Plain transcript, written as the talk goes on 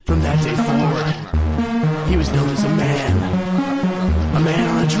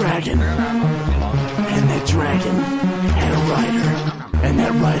dragon. And that dragon had a rider. And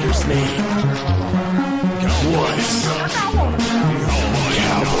that rider's name was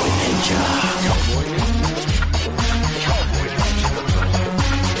Cowboy Ninja.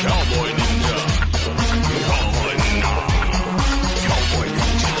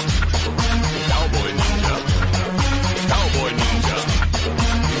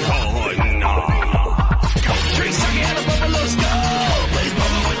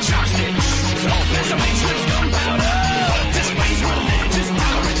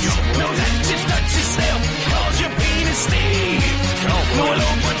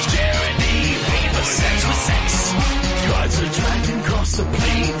 The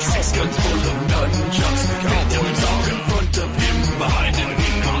plane tracks, guns full of nunchucks. Victims all in front of him, behind him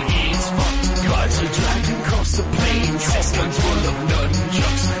people he's fucked. Guards a dragon across the plane tracks, guns full of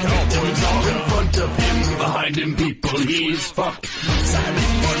nunchucks. Victims all in front of him, behind him people he's fucked.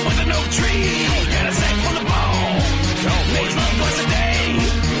 Silent one with an oak tree, and a sack full of ball. Makes love twice a day,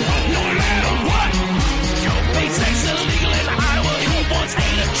 no matter what. Makes sex illegal in Iowa, who once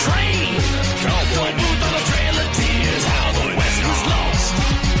ate a train. Don't move on a trail of tears, how the West was lost.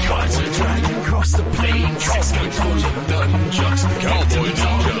 Guards a dragon across the plain tracks, guns full of nunchucks. Victims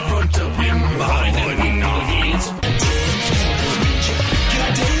all in front of him, behind him we know he's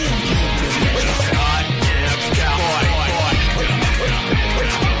goddamn cowboy.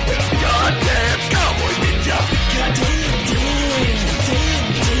 Goddamn cowboy ninja.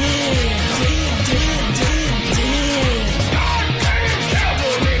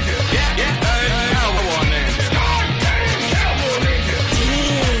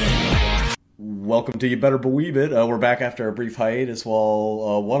 Welcome to You Better BeWeeb It. We're back after a brief hiatus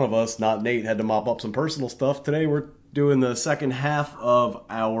while one of us, not Nate, had to mop up some personal stuff. Today we're doing the second half of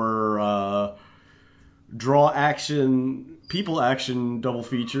our draw action, people action double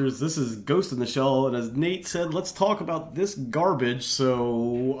features. This is Ghost in the Shell, and as Nate said, let's talk about this garbage.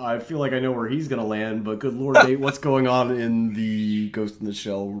 So I feel like I know where he's going to land, but good lord, Nate, what's going on in the Ghost in the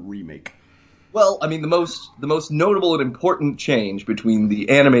Shell remake? Well, I mean, the most notable and important change between the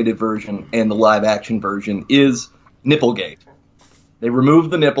animated version and the live-action version is Nipplegate. They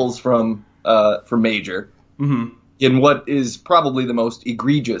removed the nipples from Major in what is probably the most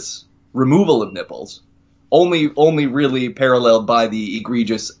egregious removal of nipples, only really paralleled by the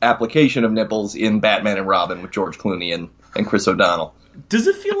egregious application of nipples in Batman and Robin with George Clooney and Chris O'Donnell. Does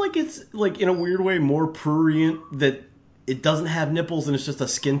it feel like it's, like, in a weird way, more prurient that it doesn't have nipples and it's just a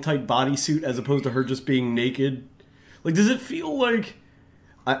skin-tight bodysuit as opposed to her just being naked? Like, does it feel like...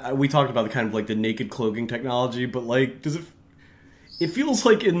 we talked about the kind of, like, the naked cloaking technology, but, like, does it... It feels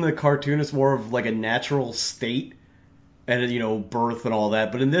like in the cartoon it's more of, like, a natural state and, you know, birth and all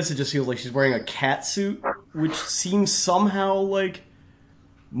that, but in this it just feels like she's wearing a cat suit, which seems somehow, like,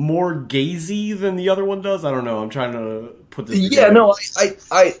 more gazy than the other one does. I don't know. I'm trying to put this together. Yeah, no,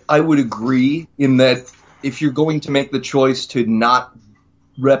 I would agree in that if you're going to make the choice to not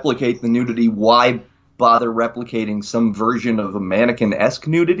replicate the nudity, why bother replicating some version of a mannequin-esque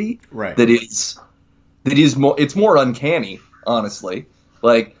nudity? Right. That is more, it's more uncanny, honestly.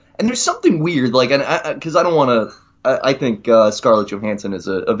 Like, and there's something weird, like, and because I don't want to, I think Scarlett Johansson is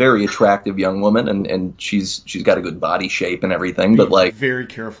a very attractive young woman, and she's got a good body shape and everything, but like, very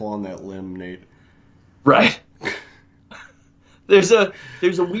careful on that limb, Nate. Right. There's a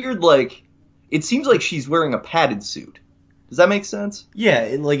weird, like, it seems like she's wearing a padded suit. Does that make sense? Yeah,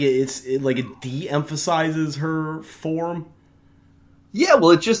 it de-emphasizes her form. Yeah,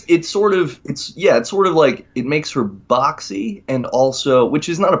 well, it's sort of like it makes her boxy, and also, which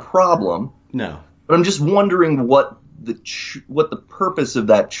is not a problem. No, but I'm just wondering what the purpose of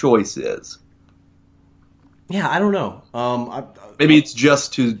that choice is. Yeah, I don't know. Maybe it's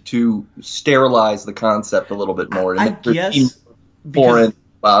just to sterilize the concept a little bit more. I guess foreign,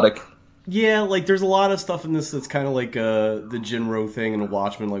 robotic. Yeah, like, there's a lot of stuff in this that's kind of like the Jinro thing in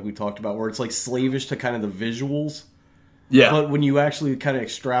Watchmen, like we talked about, where it's, like, slavish to kind of the visuals. Yeah. But when you actually kind of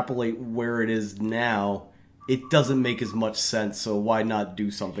extrapolate where it is now, it doesn't make as much sense, so why not do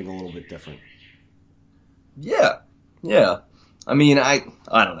something a little bit different? Yeah. I mean, I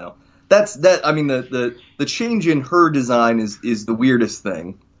don't know. I mean, the change in her design is the weirdest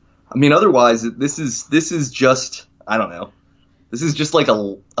thing. I mean, otherwise, this is just, I don't know. This is just like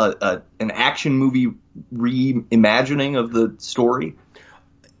an action movie reimagining of the story.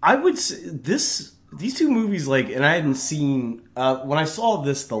 I would say these two movies, like, and I hadn't seen when I saw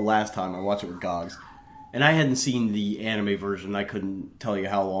this the last time I watched it with Gogs, and I hadn't seen the anime version. I couldn't tell you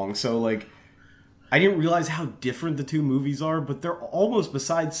how long. So, like, I didn't realize how different the two movies are, but they're almost,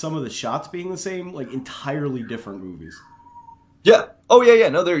 besides some of the shots being the same, like, entirely different movies. Yeah. Oh yeah, yeah.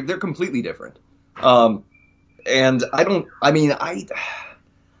 No, they're completely different. And I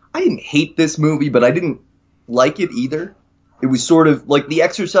didn't hate this movie, but I didn't like it either. It was sort of like the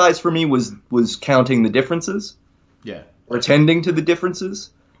exercise for me was counting the differences, Yeah. or attending to the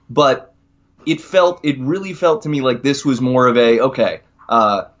differences, but it really felt to me like this was more of a, okay,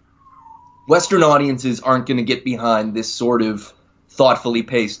 Western audiences aren't going to get behind this sort of thoughtfully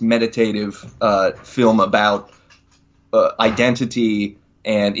paced, meditative film about identity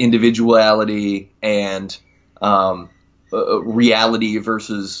and individuality and reality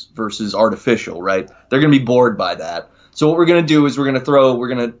versus artificial, right? They're going to be bored by that. So what we're going to do is we're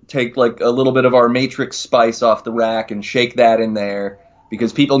going to take like a little bit of our Matrix spice off the rack and shake that in there,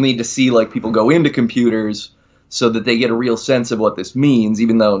 because people need to see like people go into computers so that they get a real sense of what this means,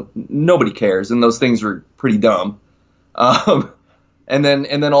 even though nobody cares, and those things are pretty dumb. And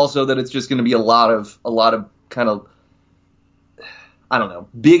then also that it's just going to be a lot of kind of, I don't know,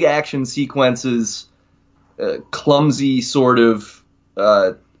 big action sequences, clumsy sort of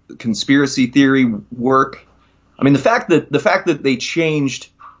conspiracy theory work. I mean, the fact that they changed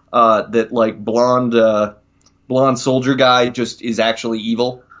that like blonde soldier guy just is actually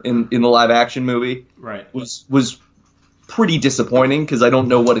evil in the live action movie, Right. was pretty disappointing, because I don't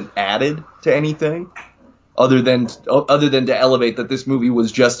know what it added to anything other than to elevate that this movie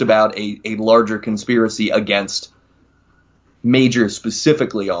was just about a larger conspiracy against Major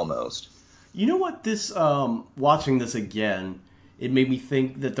specifically, almost. You know what? This watching this again, it made me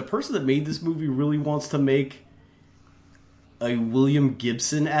think that the person that made this movie really wants to make a William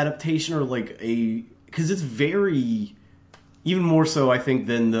Gibson adaptation, or like because it's very, even more so I think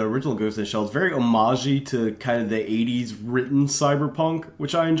than the original Ghost in the Shell. It's very homage to kind of the 80s written cyberpunk,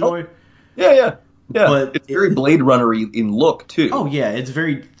 which I enjoy. Oh, yeah. But it's very Blade Runner-y in look too. Oh yeah, it's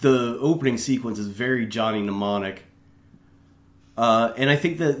the opening sequence is very Johnny Mnemonic. And I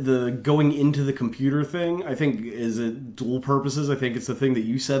think that the going into the computer thing, I think, is a dual purposes. I think it's the thing that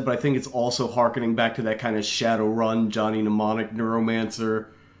you said, but I think it's also harkening back to that kind of Shadowrun, Johnny Mnemonic, Neuromancer,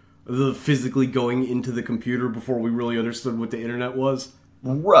 the physically going into the computer before we really understood what the internet was.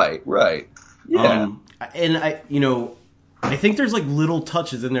 Right. Yeah. And I think there's like little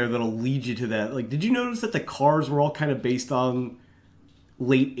touches in there that'll lead you to that. Like, did you notice that the cars were all kind of based on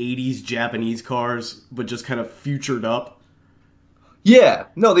late 80s Japanese cars, but just kind of futured up? Yeah,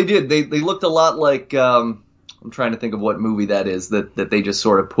 no, they did. They looked a lot like, I'm trying to think of what movie that is that they just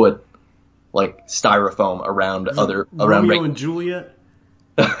sort of put like styrofoam around Romeo and Juliet.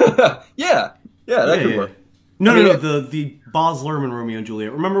 yeah, that could work. No, the Baz Luhrmann Romeo and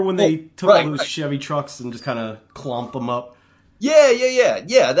Juliet. Remember when they took all those Chevy trucks and just kind of clomped them up?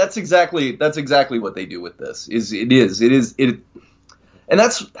 Yeah. That's exactly what they do with this. And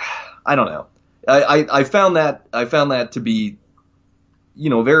that's, I don't know. I found that to be,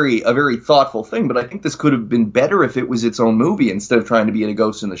 a very thoughtful thing, but I think this could have been better if it was its own movie instead of trying to be a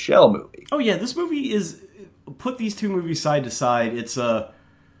Ghost in the Shell movie. Oh yeah, this movie is, put these two movies side to side. It's the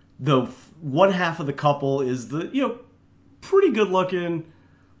one half of the couple is the pretty good looking,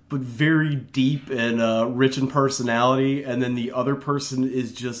 but very deep and rich in personality, and then the other person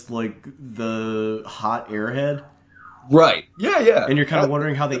is just like the hot airhead. Right. Yeah. And you're kind of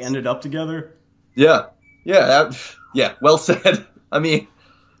wondering how they ended up together. Yeah. Well said. I mean,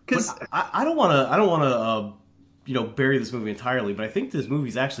 because I don't want to bury this movie entirely, but I think this movie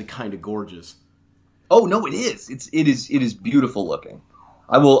is actually kind of gorgeous. Oh no, it is. It is beautiful looking.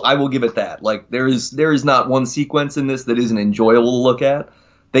 I will give it that. Like there is not one sequence in this that isn't enjoyable to look at.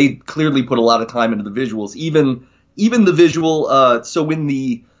 They clearly put a lot of time into the visuals. Even the visual. So when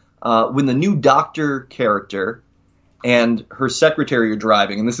the new doctor character and her secretary are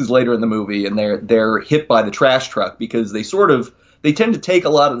driving, and this is later in the movie, and they're hit by the trash truck because they tend to take a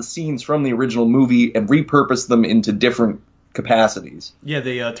lot of the scenes from the original movie and repurpose them into different capacities. Yeah,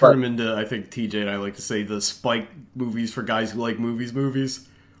 they turn them into, I think TJ and I like to say, the Spike movies for guys who like movies. Where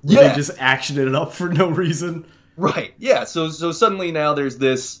they just action it up for no reason. Right, yeah. So suddenly now there's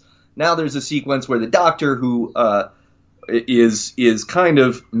a sequence where the doctor, who is kind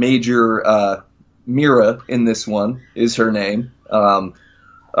of Major Mira in this one, is her name,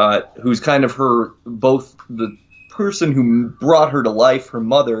 who's kind of both the person who brought her to life, her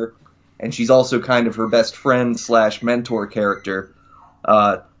mother, and she's also kind of her best friend / mentor character.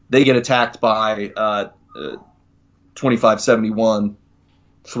 They get attacked by 2571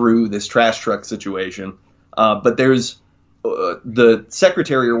 through this trash truck situation. But there's the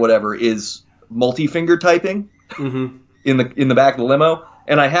secretary or whatever is multi-finger typing in the back of the limo.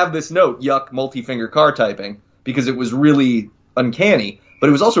 And I have this note, yuck, multi-finger car typing, because it was really uncanny, but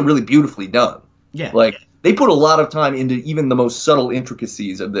it was also really beautifully done. Yeah. Like they put a lot of time into even the most subtle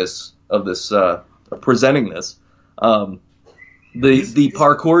intricacies of this presenting this. The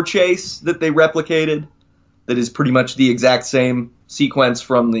parkour chase that they replicated, that is pretty much the exact same sequence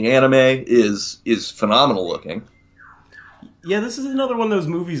from the anime, is phenomenal looking. Yeah, this is another one of those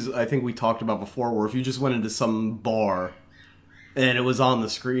movies I think we talked about before, where if you just went into some bar and it was on the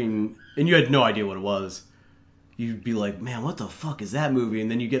screen and you had no idea what it was, you'd be like, man, what the fuck is that movie?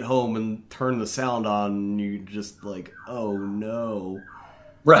 And then you get home and turn the sound on and you just like, oh no.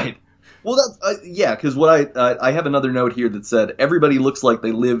 Right. Well, that's yeah, because what I have another note here that said everybody looks like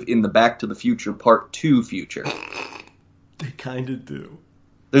they live in the Back to the Future Part 2 future. They kind of do.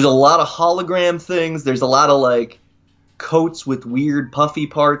 There's a lot of hologram things. There's a lot of like coats with weird puffy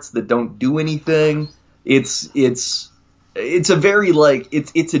parts that don't do anything. It's a very like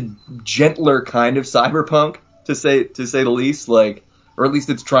it's a gentler kind of cyberpunk to say the least, like, or at least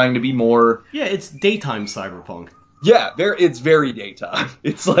it's trying to be more. Yeah, it's daytime cyberpunk. Yeah, it's very daytime.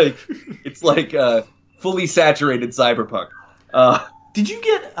 It's like fully saturated cyberpunk. Did you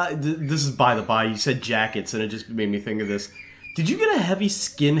get this is by the by, you said jackets and it just made me think of this. Did you get a heavy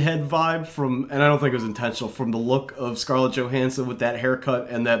skinhead vibe from, and I don't think it was intentional, from the look of Scarlett Johansson with that haircut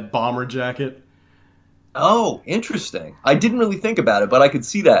and that bomber jacket? Oh, interesting. I didn't really think about it, but I could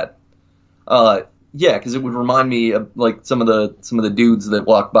see that. Yeah, because it would remind me of like some of the dudes that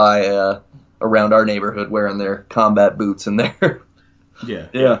walk by around our neighborhood wearing their combat boots and their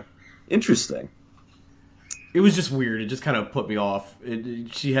yeah, interesting. It was just weird. It just kind of put me off.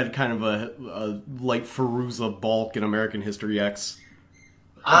 She had kind of a like Fairuza Balk in American History X.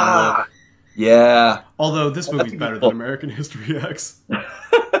 Yeah. Although this movie's better than American History X.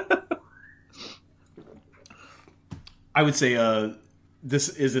 I would say this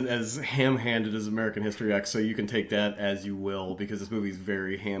isn't as ham-handed as American History X, so you can take that as you will, because this movie's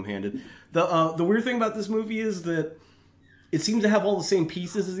very ham-handed. The weird thing about this movie is that it seems to have all the same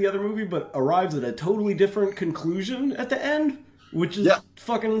pieces as the other movie, but arrives at a totally different conclusion at the end, which is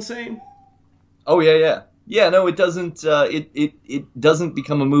fucking insane. Oh yeah. Yeah, no, it doesn't. It doesn't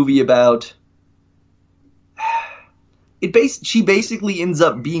become a movie about. She basically ends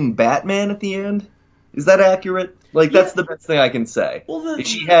up being Batman at the end. Is that accurate? Like, that's the best thing I can say. Well,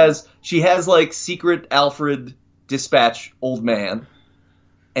 she has like secret Alfred dispatch old man,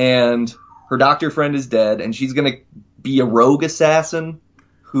 and her doctor friend is dead, and she's gonna be a rogue assassin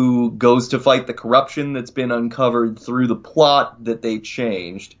who goes to fight the corruption that's been uncovered through the plot that they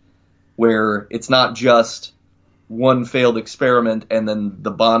changed, where it's not just one failed experiment and then the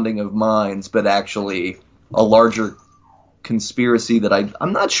bonding of minds, but actually a larger conspiracy that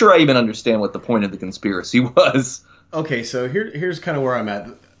I'm not sure I even understand what the point of the conspiracy was. Okay, so here's kind of where I'm at.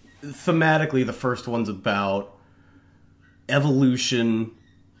 Thematically, the first one's about evolution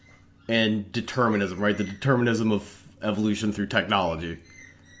and determinism, right? The determinism of evolution through technology.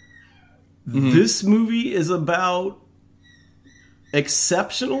 Mm-hmm. This movie is about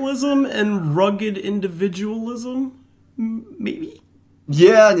exceptionalism and rugged individualism, maybe?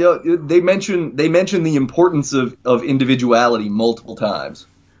 Yeah, they mention the importance of individuality multiple times.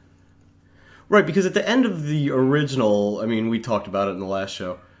 Right, because at the end of the original, I mean, we talked about it in the last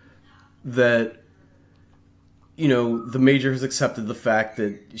show, that, you know, the Major has accepted the fact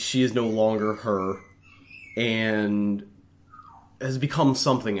that she is no longer her and has become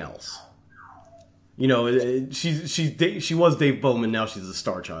something else. You know, she was Dave Bowman, now she's a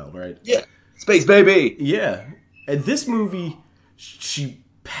Star Child, right? Yeah, space baby! Yeah, and this movie, she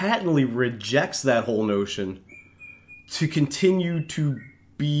patently rejects that whole notion to continue to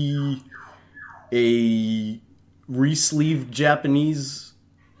be a re-sleeved Japanese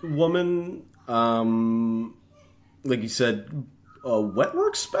woman, like you said, a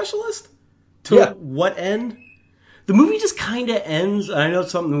wetwork specialist? To what end? The movie just kind of ends, and I know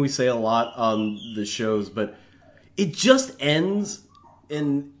it's something we say a lot on the shows, but it just ends,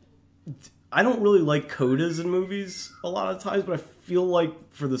 and I don't really like codas in movies a lot of times, but I feel like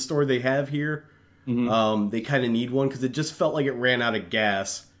for the story they have here, they kind of need one, because it just felt like it ran out of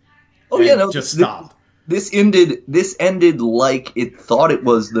gas. Oh yeah, no, just stopped. This ended like it thought it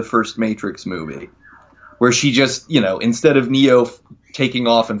was the first Matrix movie, where she just, you know, instead of Neo taking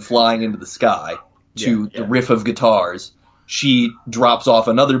off and flying into the sky to the riff of guitars, she drops off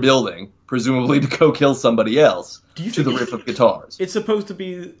another building, presumably to go kill somebody else, to the riff of guitars. It's supposed to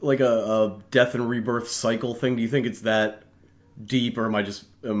be like a death and rebirth cycle thing. Do you think it's that deep, or am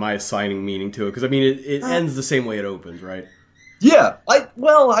I assigning meaning to it? Because I mean, it ends the same way it opens, right? Yeah,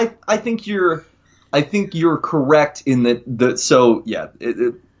 I think you're correct in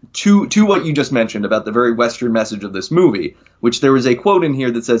that. to what you just mentioned about the very Western message of this movie, which there was a quote in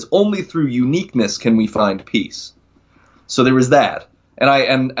here that says, "Only through uniqueness can we find peace." So there was that, and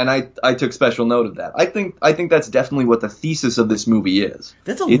I took special note of that. I think that's definitely what the thesis of this movie is.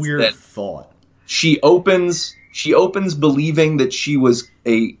 That's a weird thought. She opens believing that she was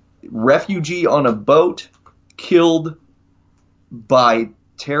a refugee on a boat killed by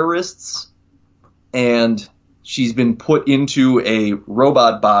terrorists, and she's been put into a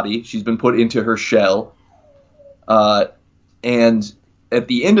robot body. She's been put into her shell. And at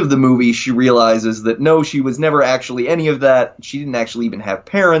the end of the movie, she realizes that no, she was never actually any of that. She didn't actually even have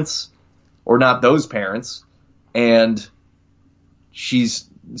parents, or not those parents. And she's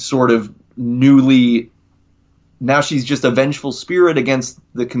sort of now she's just a vengeful spirit against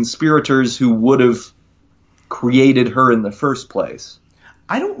the conspirators who would have created her in the first place.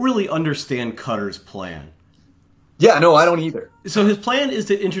 I don't really understand Cutter's plan. Yeah, no, I don't either. So his plan is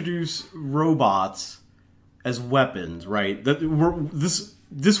to introduce robots as weapons, right?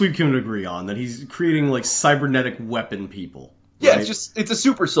 This we can agree on, that he's creating like cybernetic weapon people. Yeah, right? it's a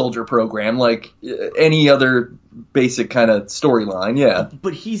super soldier program like any other basic kind of storyline, yeah.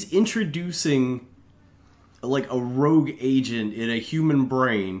 But he's introducing like a rogue agent in a human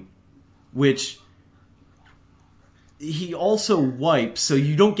brain, which he also wipes, so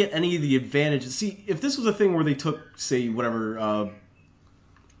you don't get any of the advantages. See, if this was a thing where they took, say, whatever,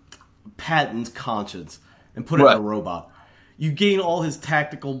 Patton's conscience and put it in a robot, you gain all his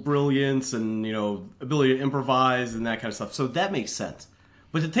tactical brilliance and, ability to improvise and that kind of stuff. So that makes sense.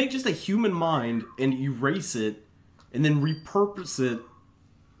 But to take just a human mind and erase it and then repurpose it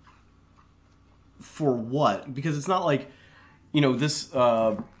for what? Because it's not like, this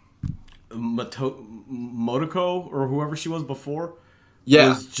Motoko or whoever she was before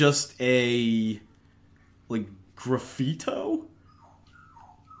was just a like graffito.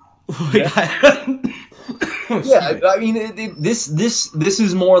 I mean, this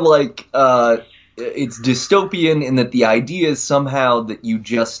is more like it's dystopian in that the idea is somehow that you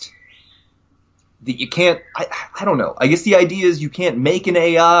can't. I don't know. I guess the idea is you can't make an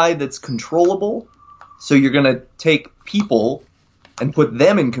AI that's controllable, so you're gonna take people and put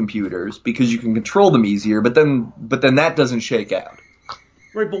them in computers because you can control them easier, but then that doesn't shake out.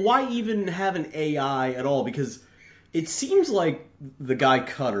 Right, but why even have an AI at all? Because it seems like the guy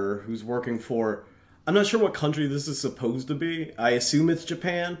Cutter, who's working for, I'm not sure what country this is supposed to be. I assume it's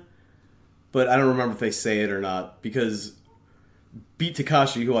Japan, but I don't remember if they say it or not, because Beat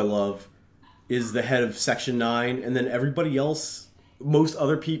Takashi, who I love, is the head of Section 9, and then everybody else, most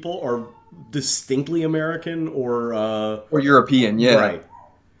other people, are distinctly American or European, yeah. Right.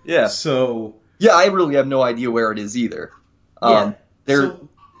 Yeah. So... Yeah, I really have no idea where it is either.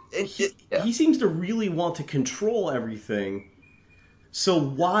 He seems to really want to control everything. So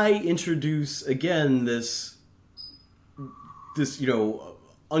why introduce, again, this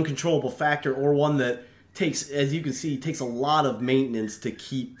uncontrollable factor, or one that takes, as you can see, takes a lot of maintenance to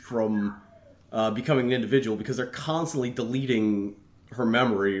keep from becoming an individual, because they're constantly deleting her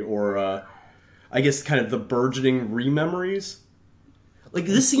memory, or I guess kind of the burgeoning rememories. Like,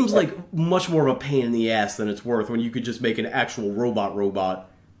 this seems like much more of a pain in the ass than it's worth, when you could just make an actual robot.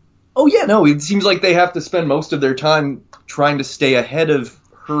 Oh yeah, no, it seems like they have to spend most of their time trying to stay ahead of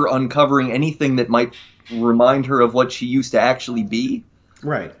her uncovering anything that might remind her of what she used to actually be.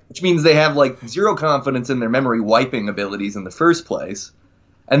 Right. Which means they have like zero confidence in their memory wiping abilities in the first place.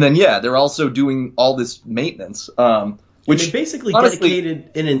 And then they're also doing all this maintenance. Which they basically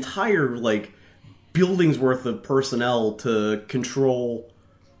dedicated an entire building's worth of personnel to control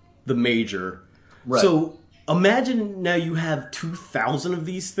the major. Right. So imagine now you have 2,000 of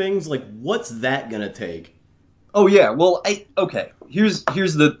these things. Like, what's that gonna take? Oh yeah. Well, here's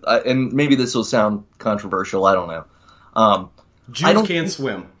the and maybe this will sound controversial. I don't know. Jews can't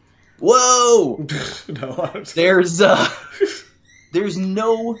swim. Whoa. No, there's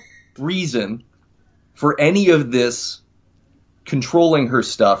no reason for any of this controlling her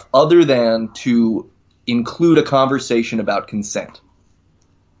stuff other than to include a conversation about consent.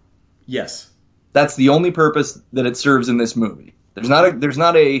 Yes. That's the only purpose that it serves in this movie. There's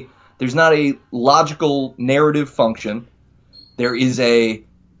not a logical narrative function. There is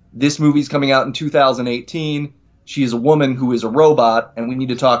this movie's coming out in 2018. She is a woman who is a robot, and we need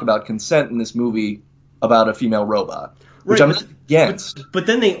to talk about consent in this movie about a female robot. Which I'm not against. But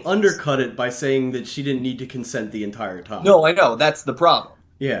then they undercut it by saying that she didn't need to consent the entire time. No, I know. That's the problem.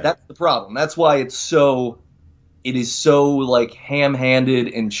 Yeah. That's the problem. That's why it is so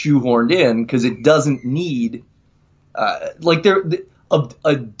ham-handed and shoehorned in, because it doesn't need a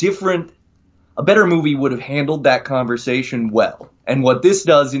better movie would have handled that conversation well. And what this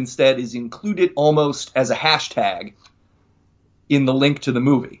does instead is include it almost as a hashtag in the link to the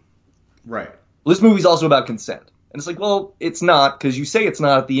movie. Right. Well, this movie's also about consent. And it's like, well, it's not, because you say it's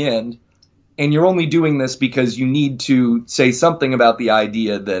not at the end, and you're only doing this because you need to say something about the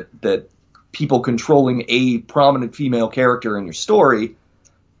idea that people controlling a prominent female character in your story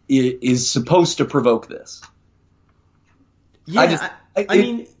is supposed to provoke this. Yeah, I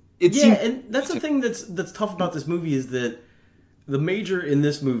mean, and that's the thing that's tough about this movie is that the major in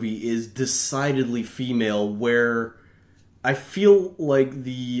this movie is decidedly female, where I feel like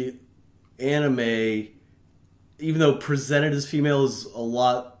the anime, even though presented as female, is a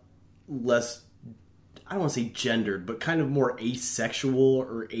lot less, I don't want to say gendered, but kind of more asexual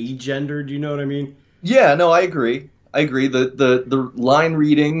or agendered, you know what I mean? Yeah, no, I agree. The line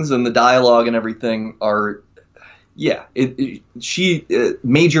readings and the dialogue and everything are, yeah,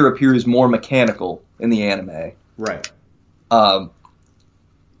 Major appears more mechanical in the anime. Right.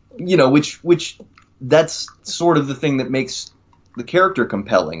 Which that's sort of the thing that makes the character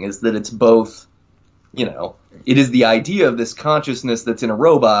compelling, is that it's both, it is the idea of this consciousness that's in a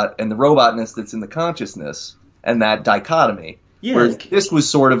robot and the robotness that's in the consciousness, and that dichotomy. Yeah. Whereas this was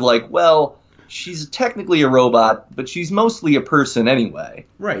sort of like, well, she's technically a robot, but she's mostly a person anyway.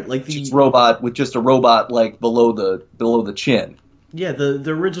 Right, like she's robot with just a robot like below the chin. Yeah,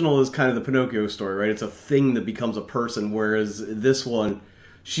 the original is kind of the Pinocchio story, right? It's a thing that becomes a person, whereas this one,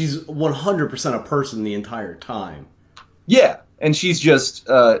 she's 100% a person the entire time. Yeah. And she's just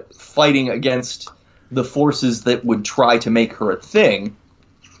fighting against the forces that would try to make her a thing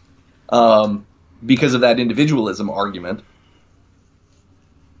because of that individualism argument.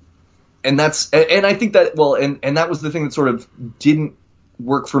 And I think that, well, and that was the thing that sort of didn't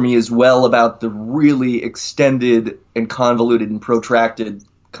work for me as well about the really extended and convoluted and protracted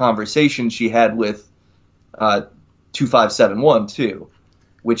conversation she had with 2571 too,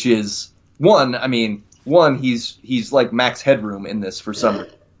 which is he's like Max Headroom in this for some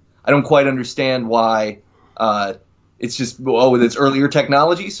reason. I don't quite understand why it's just, with its earlier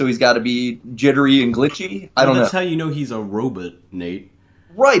technology, so he's got to be jittery and glitchy. I don't know. That's how you know he's a robot, Nate.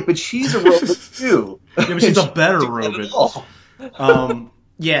 Right, but she's a robot too. Yeah, but she's a better robot. Can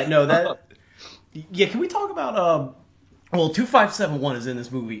we talk about 2571 is in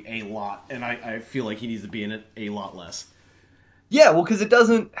this movie a lot, and I feel like he needs to be in it a lot less. Yeah, well, because it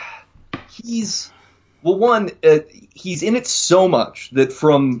doesn't. He's in it so much that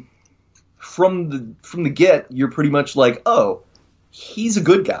from the get, you're pretty much like, oh, he's a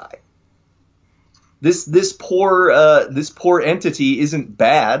good guy. This poor entity isn't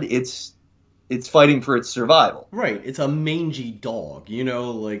bad. It's fighting for its survival. Right. It's a mangy dog.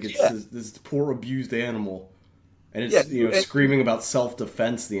 It's this poor abused animal, and it's screaming about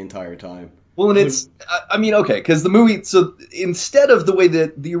self-defense the entire time. Well, and it's, okay, because the movie, so instead of the way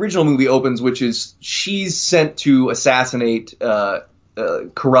that the original movie opens, which is she's sent to assassinate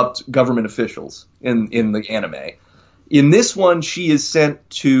corrupt government officials in the anime, in this one she is sent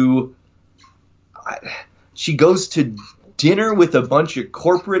to, she goes to dinner with a bunch of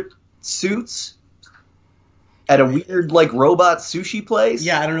corporate suits at a weird, robot sushi place.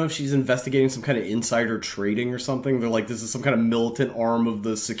 Yeah, I don't know if she's investigating some kind of insider trading or something. They're like, this is some kind of militant arm of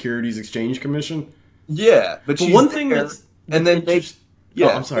the Securities Exchange Commission. Yeah, but she's one thing there, that's and then they...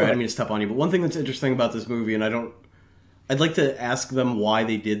 Yeah, I'm sorry, I didn't mean to step on you, but one thing that's interesting about this movie, and I'd like to ask them why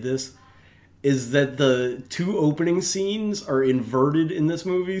they did this, is that the two opening scenes are inverted in this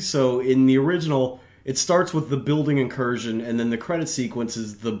movie. So in the original, it starts with the building incursion, and then the credit sequence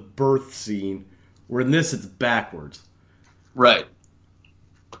is the birth scene. Where in this, it's backwards. Right.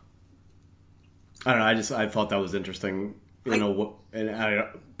 I don't know. I thought that was interesting. But I don't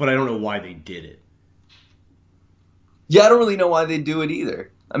know why they did it. Yeah, I don't really know why they do it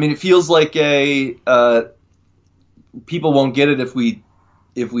either. I mean, it feels like people won't get it if we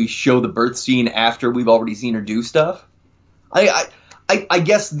show the birth scene after we've already seen her do stuff. I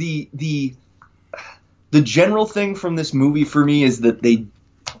guess the general thing from this movie for me is that they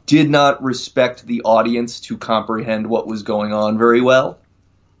did not respect the audience to comprehend what was going on very well.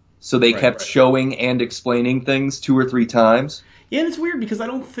 So they kept showing and explaining things 2 or 3 times. Yeah, and it's weird because I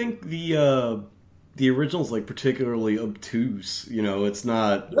don't think the original's particularly obtuse. It's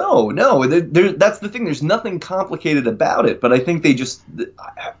not. No. That's the thing. There's nothing complicated about it. But I think they just.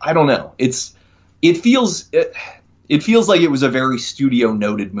 I don't know. It feels like it was a very studio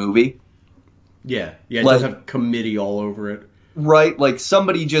noted movie. Yeah. It does have committee all over it. Right, like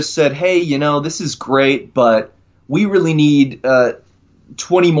somebody just said, hey, this is great, but we really need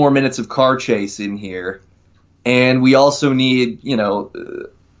 20 more minutes of car chase in here. And we also need,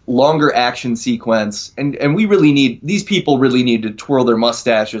 longer action sequence, and we really need, these people really need to twirl their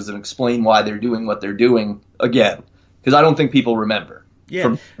mustaches and explain why they're doing what they're doing again, because I don't think people remember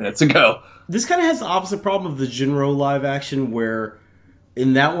from minutes ago. This kind of has the opposite problem of the Jinro live action, where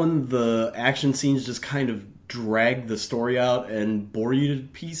in that one the action scenes just kind of drag the story out and bore you to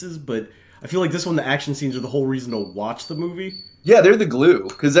pieces, but I feel like this one, the action scenes are the whole reason to watch the movie. Yeah, they're the glue,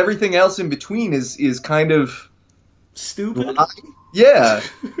 because everything else in between is kind of stupid. Yeah,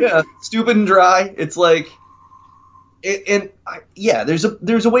 stupid and dry. It's like, there's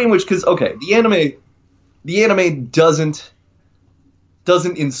a way in which, because okay, the anime doesn't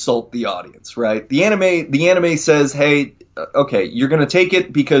insult the audience, right? The anime says, hey, okay, you're gonna take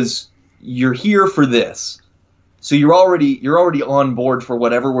it because you're here for this, so you're already on board for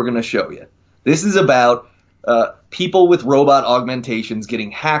whatever we're gonna show you. This is about people with robot augmentations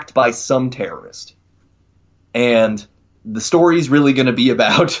getting hacked by some terrorist, and the story's really going to be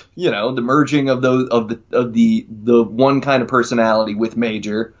about, the merging of the one kind of personality with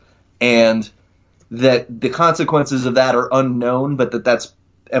Major, and that the consequences of that are unknown, but that's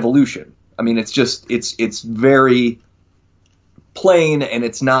evolution. I mean, it's very plain, and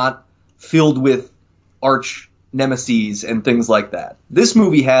it's not filled with arch nemesis and things like that. This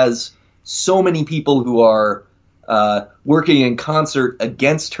movie has so many people who are working in concert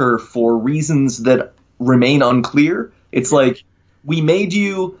against her for reasons that remain unclear. It's like, we made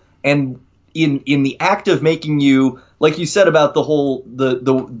you, and in the act of making you, like you said about the whole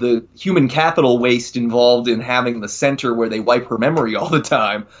the human capital waste involved in having the center where they wipe her memory all the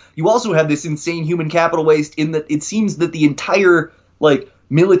time, you also have this insane human capital waste in that it seems that the entire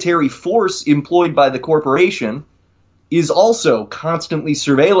military force employed by the corporation is also constantly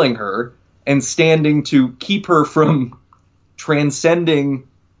surveilling her and standing to keep her from transcending,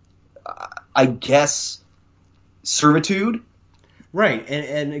 I guess, servitude. Right,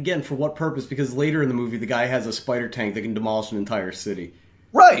 and again, for what purpose? Because later in the movie, the guy has a spider tank that can demolish an entire city.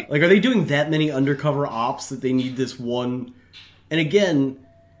 Right. Are they doing that many undercover ops that they need this one? And again,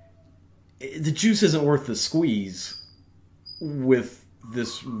 the juice isn't worth the squeeze with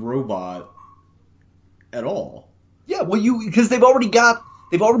this robot at all. Yeah, well, because they've already got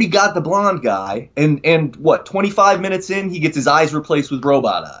the blonde guy, and what, 25 minutes in, he gets his eyes replaced with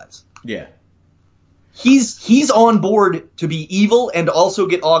robot eyes. Yeah. He's on board to be evil and also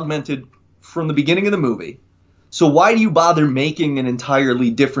get augmented from the beginning of the movie. So why do you bother making an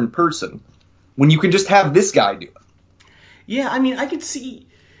entirely different person when you can just have this guy do it? Yeah, I mean, I could see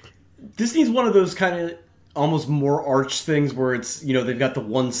Disney's one of those kind of almost more arch things where it's, they've got the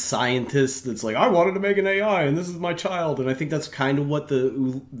one scientist that's like, I wanted to make an AI and this is my child, and I think that's kind of what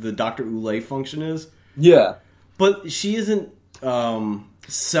the Dr. Oulé function is. Yeah. But she isn't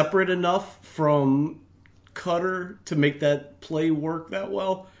separate enough from Cutter to make that play work that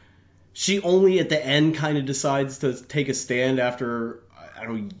well. She only at the end kind of decides to take a stand after, I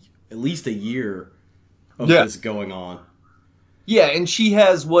don't know, at least a year of this going on. Yeah, and she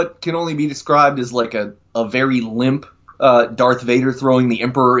has what can only be described as like a very limp Darth Vader throwing the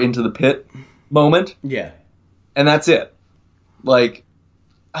Emperor into the pit moment. Yeah. And that's it. Like,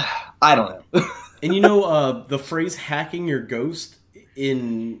 I don't know. And the phrase hacking your ghost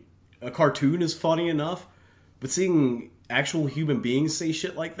in a cartoon is funny enough, but seeing actual human beings say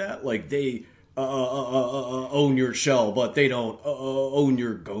shit like that, like they own your shell, but they don't own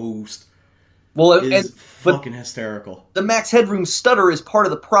your ghost, is fucking hysterical. The Max Headroom stutter is part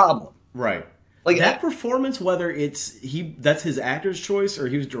of the problem. Right. Like that performance, whether that's his actor's choice or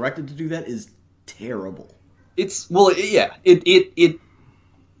he was directed to do that, is terrible. It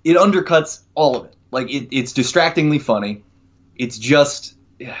undercuts all of it. Like it's distractingly funny. It's just,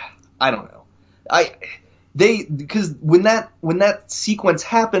 I don't know. Because when that sequence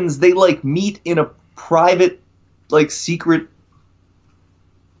happens, they meet in a private, secret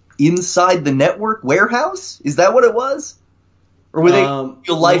inside the network warehouse. Is that what it was? Or were they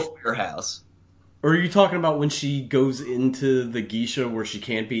real life warehouse? Or are you talking about when she goes into the geisha where she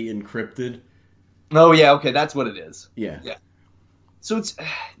can't be encrypted? Oh yeah, okay, that's what it is. Yeah. So it's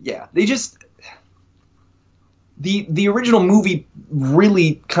they just. The original movie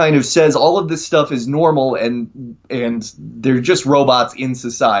really kind of says all of this stuff is normal and they're just robots in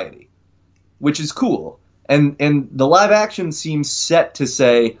society, which is cool. And the live action seems set to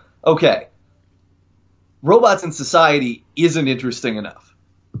say, okay, robots in society isn't interesting enough.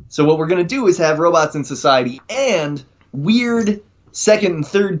 So what we're going to do is have robots in society and weird second and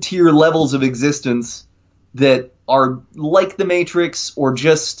third tier levels of existence that are like the Matrix or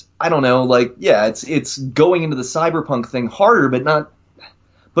just, I don't know, it's going into the cyberpunk thing harder,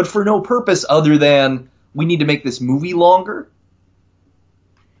 but for no purpose other than we need to make this movie longer.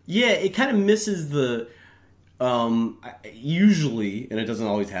 Yeah, it kind of misses the usually, and it doesn't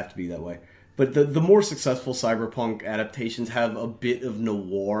always have to be that way. But the more successful cyberpunk adaptations have a bit of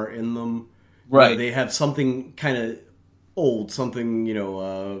noir in them. Right. You know, they have something kind of old, something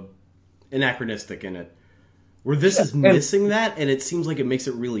anachronistic in it. Where this is missing that, and it seems like it makes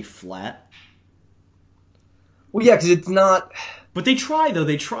it really flat. Well, yeah, because it's not. But they try though.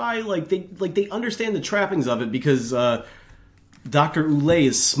 They try they understand the trappings of it because Dr. Oulet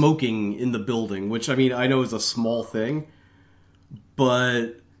is smoking in the building, which I mean I know is a small thing,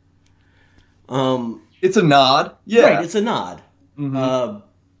 but it's a nod. Yeah, right. It's a nod. Mm-hmm.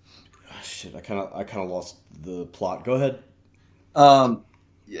 Shit, I kind of lost the plot. Go ahead. Yeah,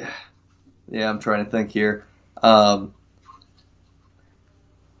 I'm trying to think here. Oh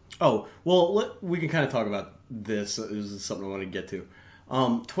well, we can kind of talk about this. This is something I want to get to.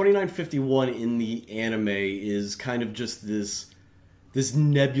 2951 in the anime is kind of just this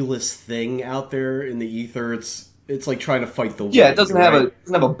nebulous thing out there in the ether. It's like trying to fight the wind. Yeah, it doesn't have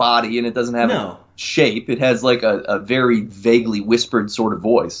a body, and it doesn't have a shape. It has like a very vaguely whispered sort of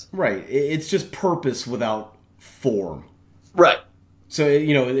voice. Right. It's just purpose without form. Right. So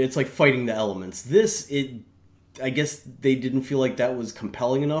it's like fighting the elements. I guess they didn't feel like that was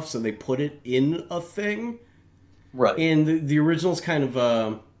compelling enough, so they put it in a thing. Right. And the original's kind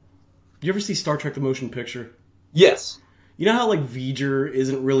of... you ever see Star Trek The Motion Picture? Yes. You know how, like, V'ger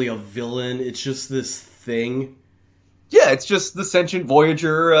isn't really a villain? It's just this thing? Yeah, it's just the sentient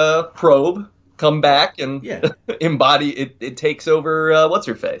Voyager probe come back and embody... It takes over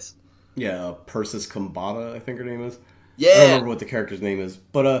what's-her-face. Yeah, Persis Kambata, I think her name is. Yeah. I don't remember what the character's name is.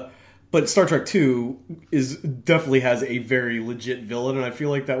 But Star Trek 2 definitely has a very legit villain, and I feel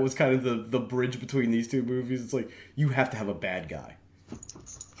like that was kind of the bridge between these two movies. It's like, you have to have a bad guy.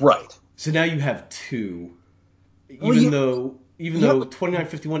 Right. So now you have two. Even though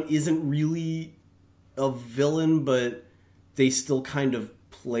 2951 isn't really a villain, but they still kind of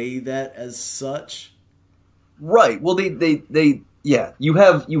play that as such. Right. Well, you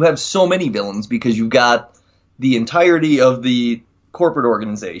have so many villains because you've got the entirety of the corporate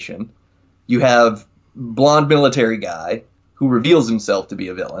organization. You have blonde military guy who reveals himself to be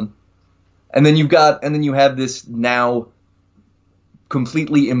a villain. And then you have this now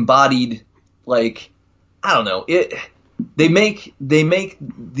completely embodied, like, I don't know, they make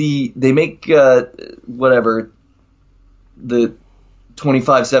whatever, the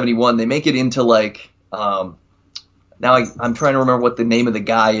 2571, they make it into like, now I'm trying to remember what the name of the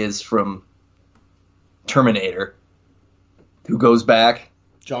guy is from Terminator, who goes back.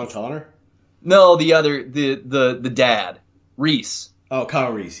 John Connor? No, the dad, Reese. Oh,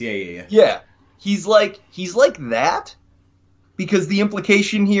 Kyle Reese. Yeah. Yeah, he's like that, because the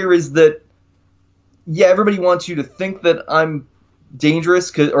implication here is that, yeah, everybody wants you to think that I'm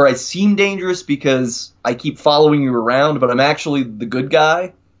dangerous, or I seem dangerous because I keep following you around, but I'm actually the good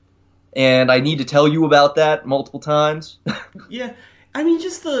guy, and I need to tell you about that multiple times. Yeah, I mean,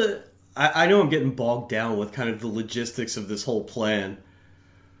 just I know I'm getting bogged down with kind of the logistics of this whole plan,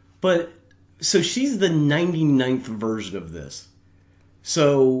 but so she's the 99th version of this.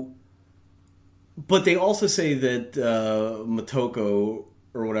 So, but they also say that Motoko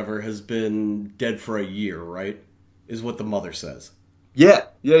or whatever has been dead for a year, right? Is what the mother says. Yeah.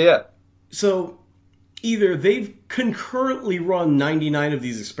 So either they've concurrently run 99 of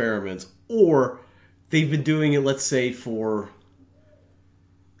these experiments, or they've been doing it, let's say, for...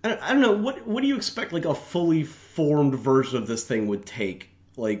 I don't know, what do you expect, like, a fully formed version of this thing would take?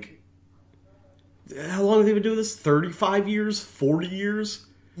 Like, how long have they been doing this? 35 years? 40 years?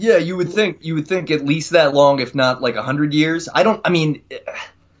 Yeah, you would think at least that long, if not like 100 years. When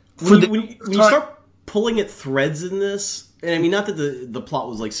you start pulling at threads in this, and I mean, not that the plot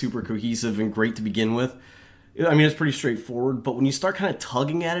was like super cohesive and great to begin with. I mean, it's pretty straightforward, but when you start kind of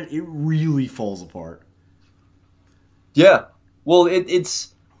tugging at it, it really falls apart. Yeah, well,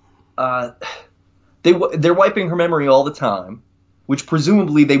 they're wiping her memory all the time, which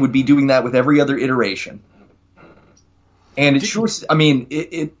presumably they would be doing that with every other iteration. And it sure, I mean,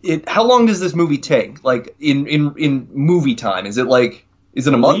 it. How long does this movie take? Like in movie time, is it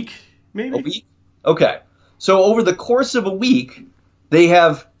a month? Week, maybe? A week? Okay. So over the course of a week, they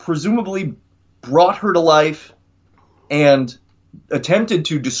have presumably brought her to life and attempted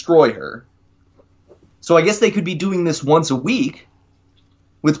to destroy her. So I guess they could be doing this once a week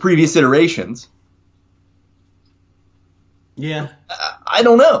with previous iterations. Yeah. I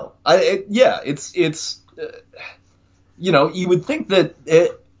don't know. You would think that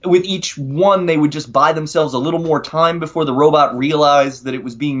with each one they would just buy themselves a little more time before the robot realized that it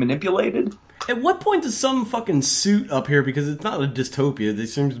was being manipulated. At what point does some fucking suit up here, because it's not a dystopia, there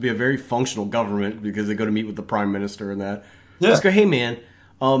seems to be a very functional government because they go to meet with the prime minister and that. Yeah. Just go, hey man,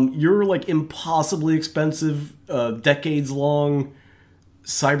 your like impossibly expensive, decades-long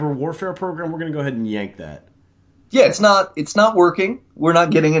cyber warfare program, we're going to go ahead and yank that. Yeah, it's not working. We're not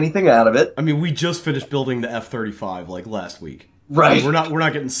getting anything out of it. I mean, we just finished building the F-35 like last week. Right. We're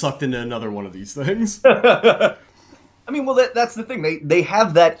not getting sucked into another one of these things. I mean, well, that's the thing. They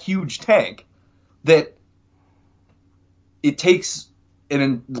have that huge tank that it takes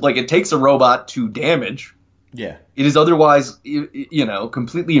a robot to damage. Yeah. It is otherwise,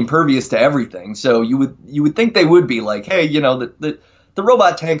 completely impervious to everything. So you would think they would be like, hey, the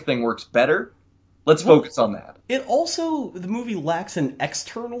robot tank thing works better. Let's focus on that. It also, the movie lacks an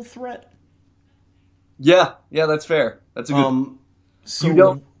external threat. Yeah, that's fair. That's a good. So You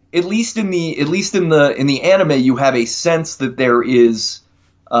don't, at least in the anime, you have a sense that there is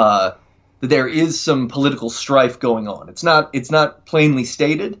some political strife going on. It's not plainly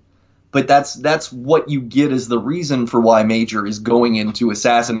stated, but that's what you get as the reason for why Major is going in to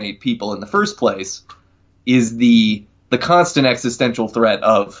assassinate people in the first place, is the constant existential threat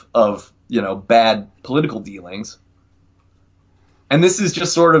of bad political dealings. And this is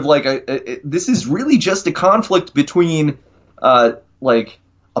just sort of like this is really just a conflict between like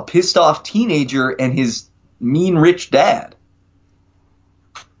a pissed off teenager and his mean rich dad.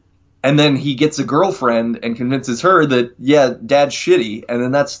 And then he gets a girlfriend and convinces her that, yeah, dad's shitty, and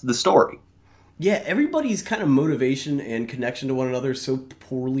then that's the story. Yeah, everybody's kind of motivation and connection to one another is so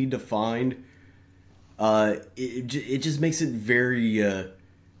poorly defined. It just makes it very...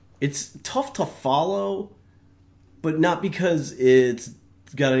 it's tough to follow, but not because it's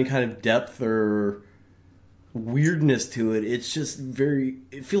got any kind of depth or weirdness to it. It's just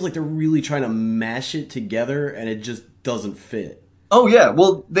it feels like they're really trying to mash it together, and it just doesn't fit. Oh, yeah.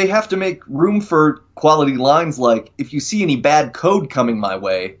 Well, they have to make room for quality lines like, if you see any bad code coming my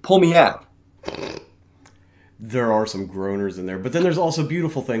way, pull me out. There are some groaners in there. But then there's also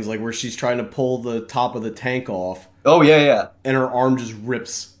beautiful things, like where she's trying to pull the top of the tank off. Oh, yeah. And her arm just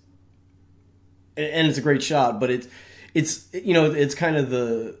rips. And it's a great shot, but it's kind of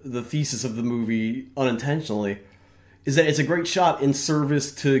the thesis of the movie, unintentionally, is that it's a great shot in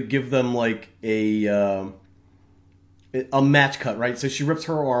service to give them like a match cut, right? So she rips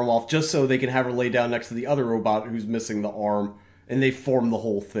her arm off just so they can have her lay down next to the other robot who's missing the arm, and they form the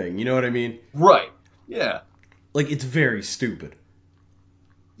whole thing. You know what I mean? Right. Yeah. Like, it's very stupid.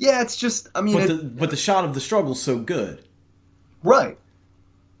 Yeah, it's just, I mean... But the shot of the struggle's so good. Right.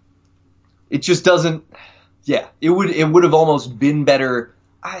 It just doesn't... Yeah, it would have almost been better...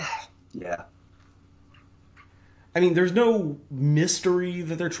 Yeah. I mean, there's no mystery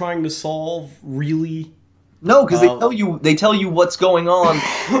that they're trying to solve, really. No, because they tell you what's going on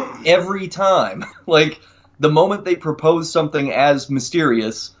every time. Like, the moment they propose something as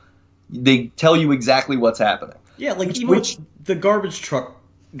mysterious, they tell you exactly what's happening. Yeah, like even with the garbage truck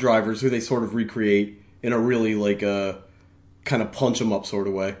drivers, who they sort of recreate in a really like kind of punch 'em up sort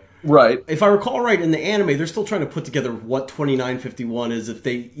of way. Right. If I recall right, in the anime, they're still trying to put together what 2951 is, if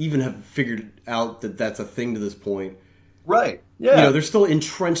they even have figured out that that's a thing to this point. Right. Yeah. They're still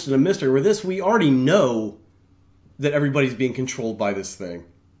entrenched in a mystery. Where this, we already know that everybody's being controlled by this thing.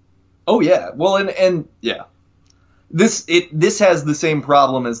 Oh yeah. Well, and yeah. This has the same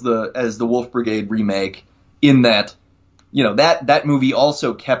problem as the Wolf Brigade remake, in that, that movie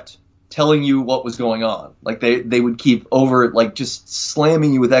also kept telling you what was going on. Like they would keep just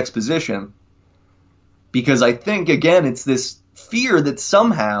slamming you with exposition, because I think, again, it's this fear that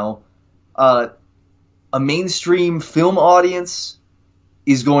somehow a mainstream film audience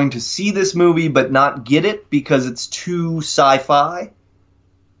is going to see this movie but not get it because it's too sci-fi.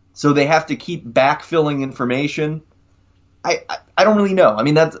 So they have to keep backfilling information. I don't really know. I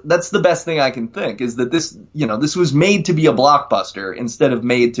mean, that's the best thing I can think, is that this was made to be a blockbuster instead of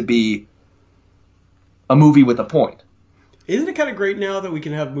made to be a movie with a point. Isn't it kind of great now that we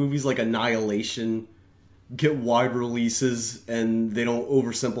can have movies like Annihilation get wide releases and they don't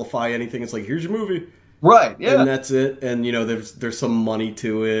oversimplify anything? It's like, here's your movie. Right, yeah. And that's it. And, there's some money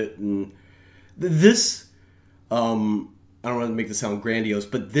to it. And this, I don't want to make this sound grandiose,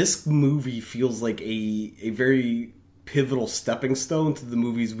 but this movie feels like a very pivotal stepping stone to the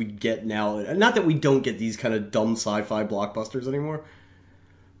movies we get now. Not that we don't get these kind of dumb sci-fi blockbusters anymore,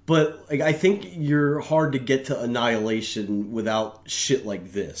 but like, I think you're hard to get to Annihilation without shit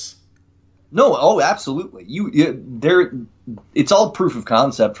like this. No, oh, absolutely. It's all proof of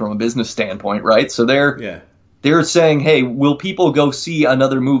concept from a business standpoint, right? So they're saying, hey, will people go see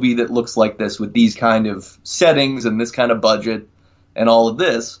another movie that looks like this with these kind of settings and this kind of budget and all of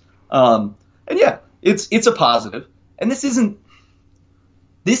this? And And yeah, it's a positive. And this isn't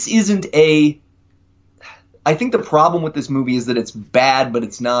a. I think the problem with this movie is that it's bad, but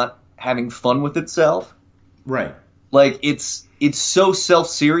it's not having fun with itself. Right. Like it's so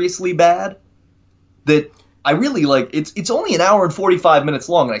self-seriously bad that I really like. It's only an hour and 45 minutes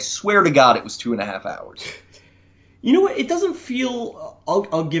long, and I swear to God, it was 2.5 hours. You know what? It doesn't feel.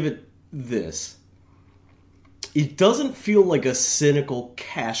 I'll give it this. It doesn't feel like a cynical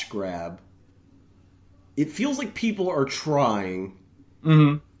cash grab. It feels like people are trying.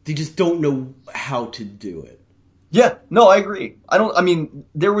 Mm-hmm. They just don't know how to do it. Yeah, no, I agree.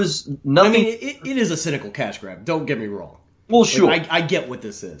 There was nothing. I mean, it is a cynical cash grab. Don't get me wrong. Well, sure. Like, I get what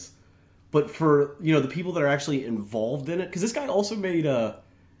this is. But for, the people that are actually involved in it, because this guy also made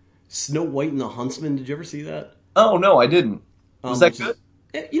Snow White and the Huntsman. Did you ever see that? Oh, no, I didn't. Was that good?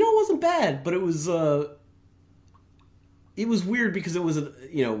 It wasn't bad, but it was weird because it was,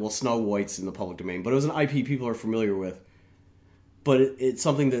 Snow White's in the public domain, but it was an IP people are familiar with. But it's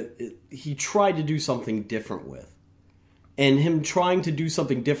something that he tried to do something different with. And him trying to do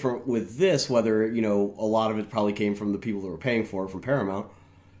something different with this, whether, a lot of it probably came from the people that were paying for it, from Paramount,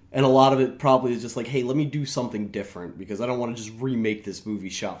 and a lot of it probably is just like, hey, let me do something different because I don't want to just remake this movie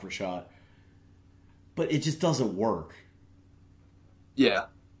shot for shot. But it just doesn't work. Yeah.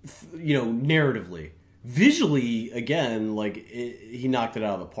 Narratively. Visually, again, he knocked it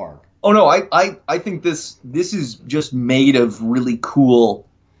out of the park. Oh, no, I think this is just made of really cool,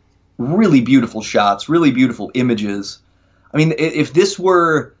 really beautiful shots, really beautiful images. I mean, if this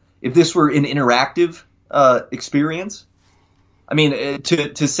were an interactive experience, I mean,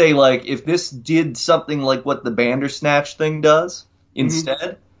 to say, like, if this did something like what the Bandersnatch thing does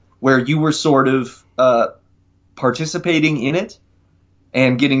instead, where you were sort of participating in it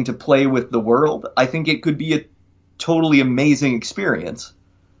and getting to play with the world, I think it could be a totally amazing experience.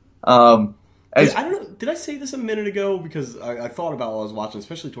 I don't know. Did I say this a minute ago? Because I thought about while I was watching,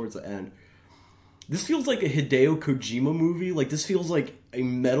 especially towards the end. This feels like a Hideo Kojima movie. Like, this feels like a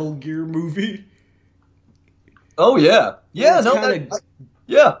Metal Gear movie. Oh, yeah. Yeah,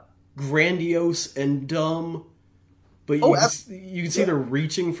 yeah. Grandiose and dumb. But you can see they're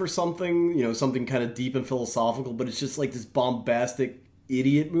reaching for something, something kind of deep and philosophical, but it's just like this bombastic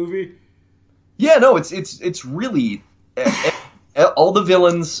idiot movie. Yeah, no, it's really all the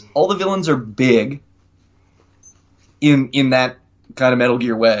villains are big in that kind of Metal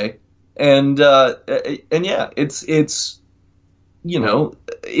Gear way. And yeah, it's it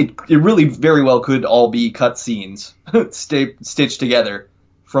really very well could all be cutscenes stitched together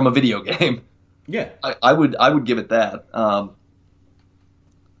from a video game. Yeah, I would give it that.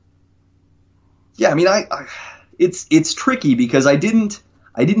 Yeah, I mean, it's tricky because I didn't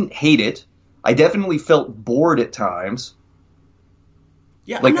hate it. I definitely felt bored at times.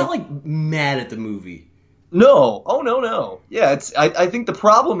 Yeah, I'm not mad at the movie. No, oh no. Yeah, I think the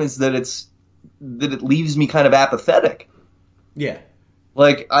problem is that it leaves me kind of apathetic. Yeah.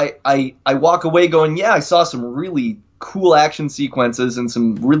 Like I walk away going, yeah, I saw some really cool action sequences and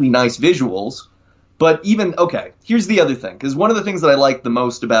some really nice visuals. But here's the other thing, because one of the things that I liked the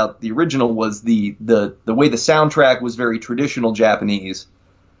most about the original was the way the soundtrack was very traditional Japanese,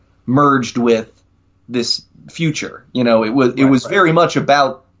 merged with this future. It was very much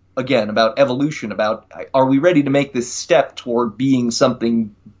about evolution, about are we ready to make this step toward being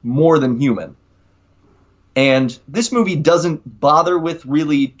something more than human? And this movie doesn't bother with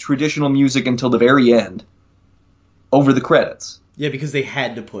really traditional music until the very end, over the credits. Yeah, because they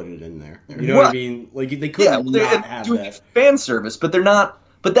had to put it in there. You know what I mean? Like, they couldn't not have doing that. Fan service, but they're not.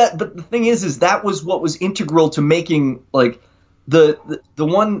 But the thing is that was what was integral to making, like, the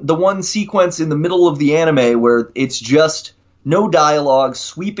one sequence in the middle of the anime where it's just no dialogue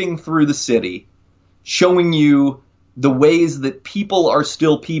sweeping through the city, showing you the ways that people are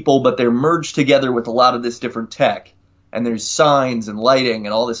still people, but they're merged together with a lot of this different tech, and there's signs and lighting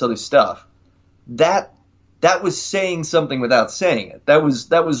and all this other stuff. That was saying something without saying it. That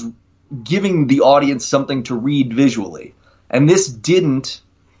was giving the audience something to read visually. And this didn't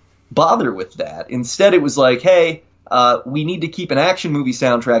bother with that. Instead, it was like, hey, we need to keep an action movie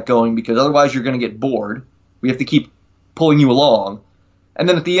soundtrack going because otherwise you're going to get bored. We have to keep pulling you along. And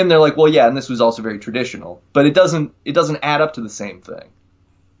then at the end, they're like, well, yeah, and this was also very traditional. But it doesn't add up to the same thing.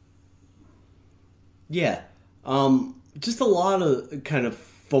 Yeah. Just a lot of kind of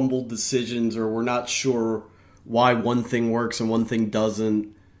fumbled decisions, or we're not sure why one thing works and one thing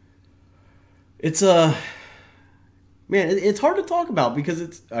doesn't. It's it's hard to talk about because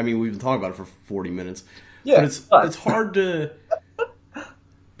we've been talking about it for 40 minutes. Yeah, but it's hard to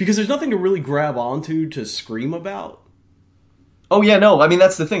because there's nothing to really grab onto to scream about. Oh yeah, no. I mean,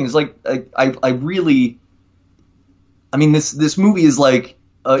 that's the thing. Is like I really. I mean, this movie is like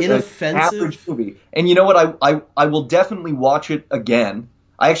a average Inoffensive. movie, and you know what? I will definitely watch it again.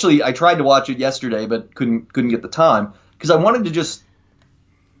 I tried to watch it yesterday, but couldn't get the time because I wanted to just.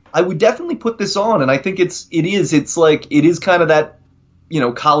 I would definitely put this on, and I think it's kind of that,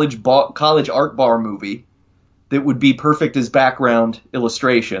 college art bar movie that would be perfect as background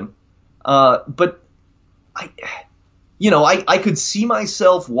illustration. But I could see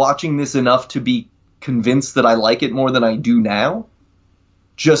myself watching this enough to be convinced that I like it more than I do now,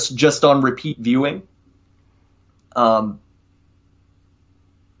 just on repeat viewing. But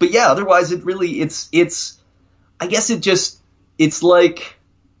yeah, otherwise it's I guess it's like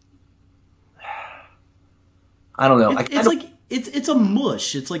I don't know. It's a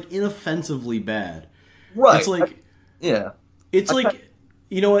mush. It's like inoffensively bad. Right. It's like Yeah. it's like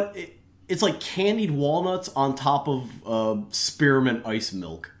you know what? It's like candied walnuts on top of spearmint ice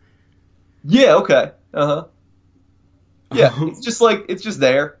milk. Yeah. Okay. Uh-huh. Yeah. It's just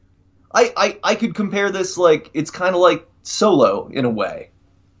there. I could compare this it's kind of like Solo in a way.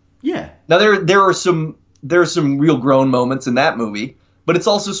 Yeah. Now there are some real grown moments in that movie, but it's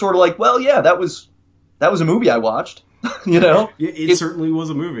also sort of like, well, yeah, that was a movie I watched. It certainly was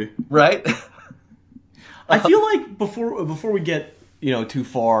a movie. Right? I feel like before we get too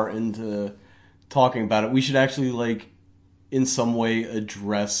far into talking about it, we should actually in some way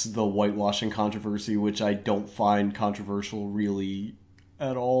address the whitewashing controversy, which I don't find controversial really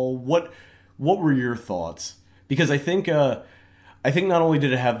at all. What were your thoughts? Because I think not only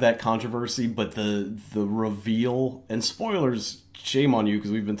did it have that controversy, but the reveal and spoilers. Shame on you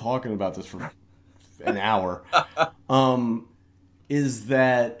because we've been talking about this for an hour. Is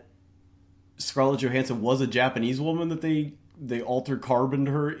that Scarlett Johansson was a Japanese woman that they altered carboned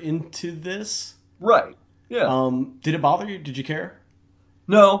her into this? Right. Yeah. Did it bother you? Did you care?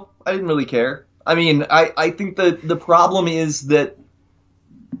 No, I didn't really care. I mean, I think the problem is that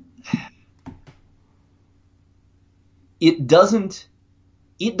it doesn't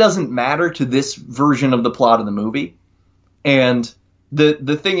matter to this version of the plot of the movie. And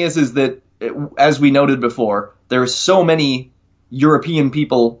the thing is that, as we noted before, there are so many European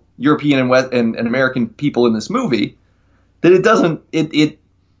and American people in this movie that it doesn't,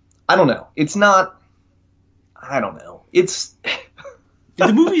 I don't know. It's not, I don't know. It's...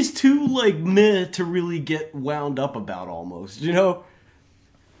 The movie's too, meh to really get wound up about almost, Yeah,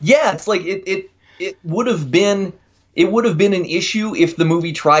 it's like, it would have been an issue if the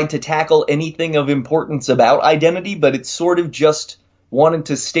movie tried to tackle anything of importance about identity, but it sort of just wanted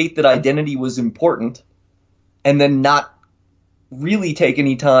to state that identity was important and then not really take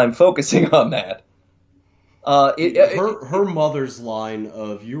any time focusing on that. Her mother's line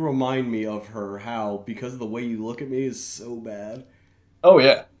of "you remind me of her," how because of the way you look at me is so bad. Oh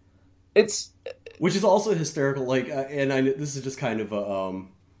yeah, which is also hysterical. And this is just kind of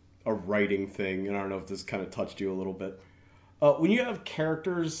a writing thing, and I don't know if this kind of touched you a little bit. When you have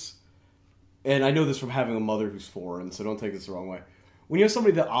characters, and I know this from having a mother who's foreign, so don't take this the wrong way. When you have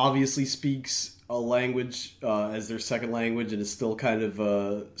somebody that obviously speaks a language as their second language and is still kind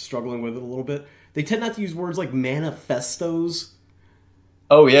of struggling with it a little bit, they tend not to use words like manifestos.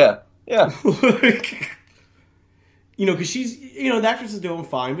 Oh, yeah. Yeah. Because she's, the actress is doing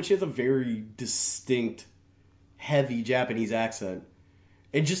fine, but she has a very distinct, heavy Japanese accent.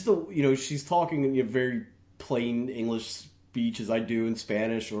 And just she's talking in a very plain English speech as I do in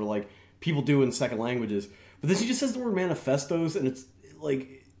Spanish or people do in second languages. But then she just says the word manifestos and it's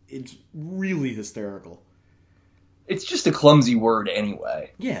really hysterical. It's just a clumsy word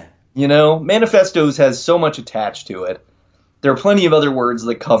anyway. Yeah. Manifestos has so much attached to it. There are plenty of other words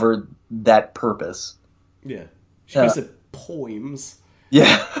that cover that purpose. Yeah. She just said poems.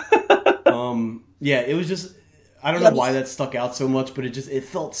 Yeah. Yeah, it was just... I don't know why that stuck out so much, but it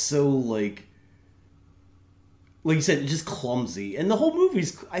felt so like you said, just clumsy. And the whole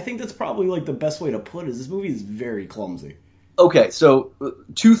movie's, I think that's probably the best way to put it, is this movie is very clumsy. Okay, so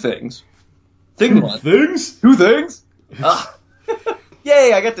two things. Two things?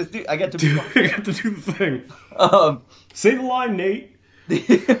 Yay, I got to do the thing. Say the line, Nate.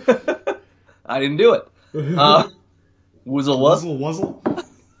 I didn't do it. Wuzzle.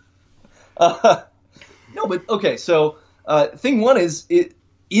 No, but okay, so thing one is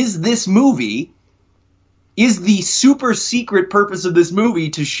this movie, is the super secret purpose of this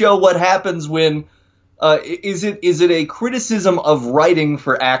movie to show what happens when, is it a criticism of writing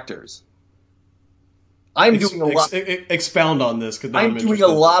for actors? I'm doing a lot. Expound on this. I'm doing a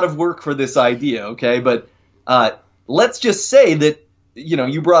lot of work for this idea, okay? But let's just say that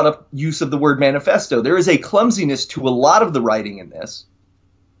you brought up use of the word manifesto. There is a clumsiness to a lot of the writing in this.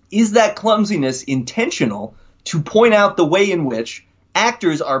 Is that clumsiness intentional to point out the way in which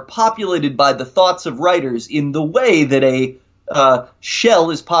actors are populated by the thoughts of writers in the way that a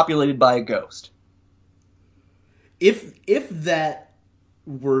shell is populated by a ghost? If that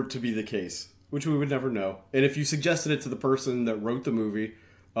were to be the case, which we would never know, and if you suggested it to the person that wrote the movie,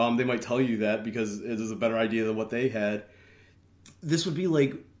 they might tell you that because it is a better idea than what they had. This would be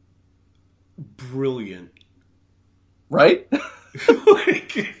like brilliant, right?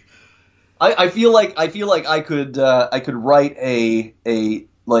 I feel like I could write a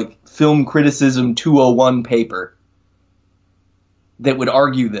like film criticism 201 paper that would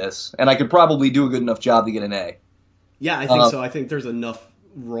argue this, and I could probably do a good enough job to get an A. Yeah, I think so. I think there's enough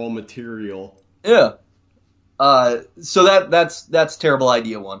raw material. Yeah. So that's terrible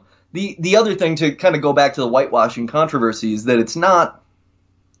idea one. The other thing, to kind of go back to the whitewashing controversy, is that it's not.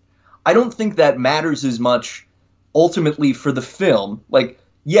 I don't think that matters as much ultimately for the film. Like,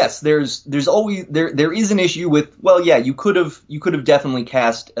 yes, there's always there is an issue with, well, yeah, you could have definitely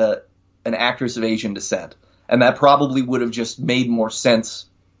cast an actress of Asian descent, and that probably would have just made more sense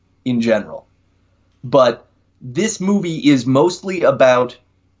in general. But this movie is mostly about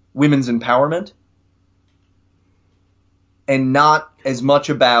women's empowerment and not as much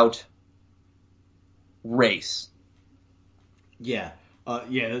about race. Yeah.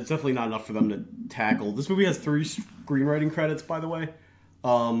 It's definitely not enough for them to tackle. This movie has 3 screenwriting credits, by the way.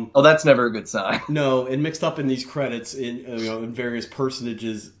 That's never a good sign. No, and mixed up in these credits in various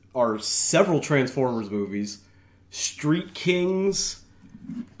personages are several Transformers movies, Street Kings,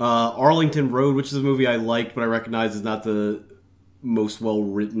 Arlington Road, which is a movie I liked, but I recognize is not the most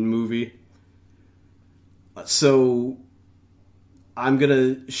well-written movie. So I'm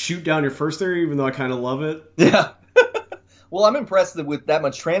going to shoot down your first theory, even though I kind of love it. Yeah. Well, I'm impressed that with that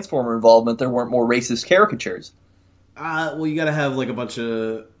much Transformer involvement, there weren't more racist caricatures. Well, you got to have like a bunch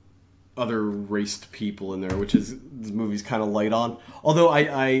of other raced people in there, which is this movie's kind of light on. Although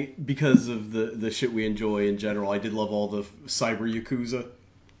I because of the shit we enjoy in general, I did love all the cyber yakuza.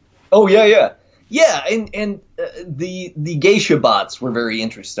 Oh yeah. And the geisha bots were very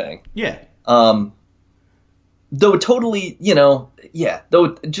interesting. Yeah. Though totally,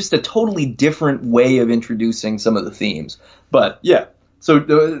 though just a totally different way of introducing some of the themes. But yeah. So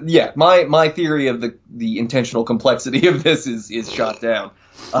my theory of the intentional complexity of this is shot down.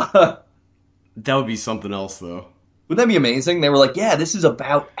 That would be something else, though. Wouldn't that be amazing? They were like, yeah, this is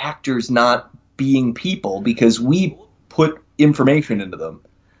about actors not being people because we put information into them.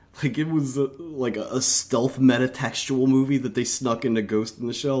 Like, it was like a stealth metatextual movie that they snuck into Ghost in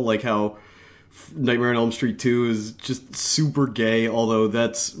the Shell, like how Nightmare on Elm Street 2 is just super gay, although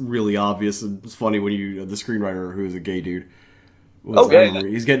that's really obvious. It's funny when the screenwriter, who is a gay dude, he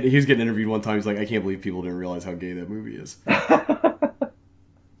was getting interviewed one time. He's like, I can't believe people didn't realize how gay that movie is.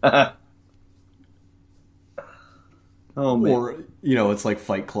 Oh man. Or, it's like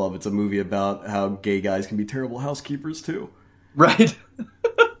Fight Club. It's a movie about how gay guys can be terrible housekeepers too. Right.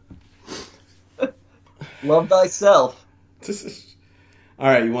 Love thyself. All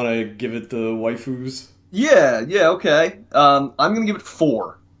right, you want to give it the waifus? Yeah, okay. I'm gonna give it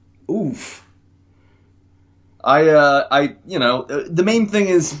 4. Oof. The main thing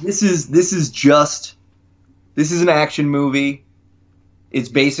is this is an action movie. It's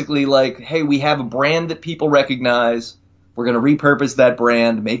basically like, hey, we have a brand that people recognize. We're gonna repurpose that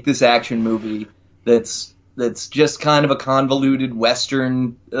brand, make this action movie that's just kind of a convoluted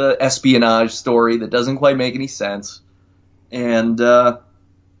Western espionage story that doesn't quite make any sense. And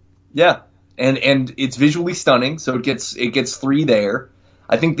yeah, and it's visually stunning, so it gets 3 there.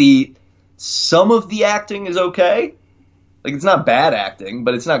 I think some of the acting is okay. Like, it's not bad acting,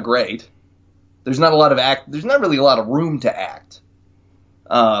 but it's not great. There's not really a lot of room to act.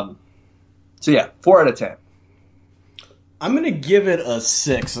 So yeah, 4 out of 10. I'm gonna give it a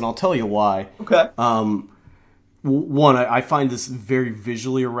 6, and I'll tell you why. Okay. One, I find this very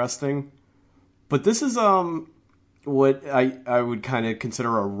visually arresting, but this is what I would kind of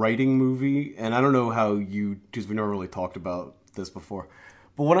consider a writing movie, and I don't know how because we never really talked about this before.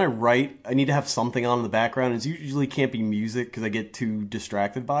 But when I write, I need to have something on in the background. It usually can't be music because I get too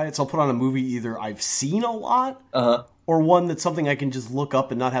distracted by it. So I'll put on a movie either I've seen a lot, or one that's something I can just look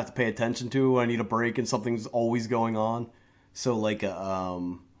up and not have to pay attention to when I need a break and something's always going on. So like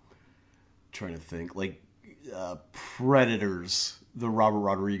trying to think, like Predators, the Robert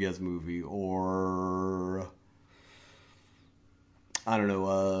Rodriguez movie, or I don't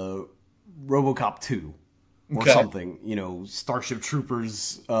know, RoboCop 2. or Okay. something. You know, Starship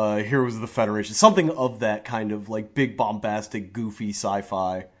Troopers, Heroes of the Federation, something of that kind of like big bombastic, goofy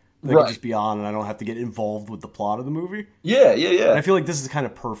sci-fi that Right. could just be on, and I don't have to get involved with the plot of the movie. Yeah, yeah, yeah. And I feel like this is kind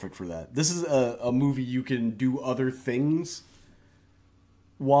of perfect for that. This is a movie you can do other things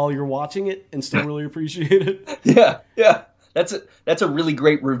while you're watching it and still really appreciate it. Yeah, yeah. That's a really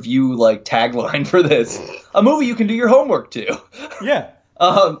great review like tagline for this. A movie you can do your homework to. Yeah.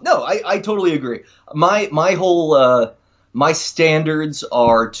 No, I totally agree. My whole my standards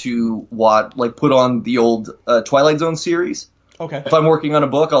are to put on the old Twilight Zone series. Okay. If I'm working on a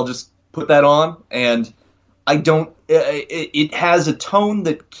book, I'll just put that on, and I don't. It has a tone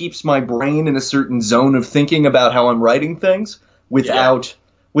that keeps my brain in a certain zone of thinking about how I'm writing things without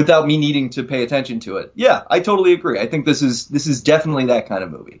me needing to pay attention to it. Yeah, I totally agree. I think this is definitely that kind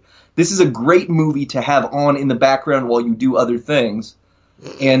of movie. This is a great movie to have on in the background while you do other things,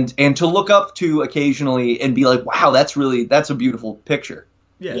 and to look up to occasionally and be like, wow, that's a beautiful picture.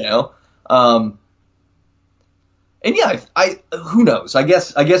 Yeah. You know. And yeah, who knows? I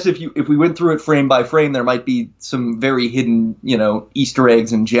guess if we went through it frame by frame, there might be some very hidden, Easter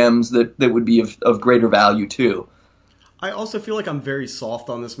eggs and gems that would be of greater value too. I also feel like I'm very soft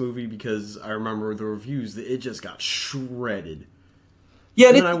on this movie because I remember the reviews that it just got shredded. Yeah,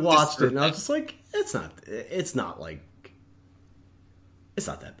 and then I watched it and I was just like, it's not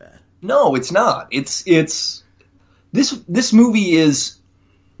that bad. No, it's not. It's this movie is,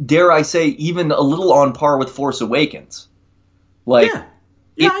 dare I say, even a little on par with Force Awakens. Like, Yeah,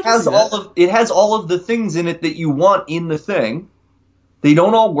 I can see that. it has all of the things in it that you want in the thing. They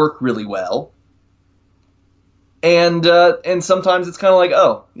don't all work really well. And sometimes it's kind of like,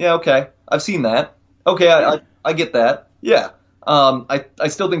 oh, yeah, okay, I've seen that. Okay, I get that. Yeah. I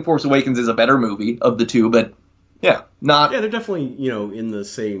still think Force Awakens is a better movie of the two, but yeah, not. Yeah, they're definitely, in the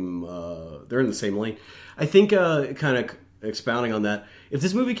same, they're in the same lane. I think, kind of expounding on that, if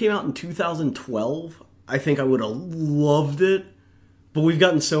this movie came out in 2012, I think I would have loved it, but we've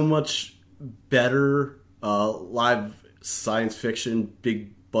gotten so much better, live science fiction,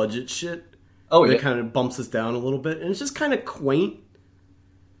 big budget shit. Oh, that yeah. kind of bumps us down a little bit, and it's just kind of quaint.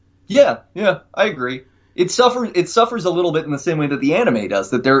 Yeah, I agree. It suffers a little bit in the same way that the anime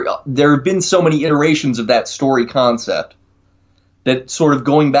does. That there have been so many iterations of that story concept that sort of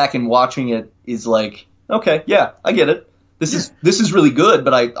going back and watching it is like, okay, yeah, I get it. This is really good,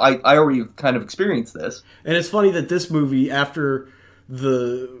 but I already kind of experienced this. And it's funny that this movie, after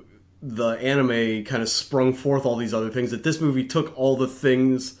the anime kind of sprung forth all these other things, that this movie took all the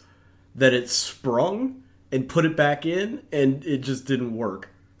things that it sprung and put it back in, and it just didn't work.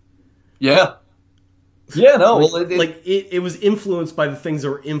 Yeah. Yeah, no. It was influenced by the things that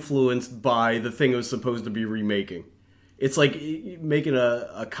were influenced by the thing it was supposed to be remaking. It's like making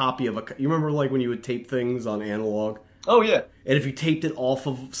a copy of you remember like when you would tape things on analog? Oh, yeah. And if you taped it off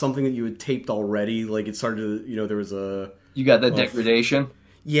of something that you had taped already, like it started to, there was a... You got that degradation?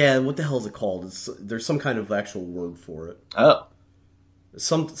 Yeah, what the hell is it called? There's some kind of actual word for it. Oh.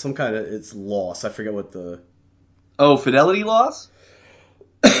 Some kind of... It's loss. I forget what the... Oh, fidelity loss?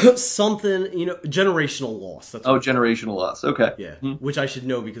 Something, generational loss. That's generational loss. Okay. Yeah, which I should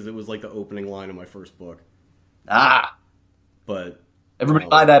know because it was like the opening line of my first book. Ah. But... Everybody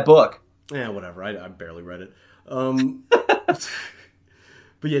buy that book. Yeah, whatever. I barely read it.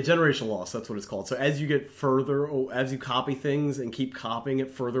 But yeah, generational loss, that's what it's called. So as you get further, as you copy things and keep copying it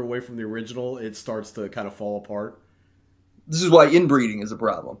further away from the original, it starts to kind of fall apart. This is why inbreeding is a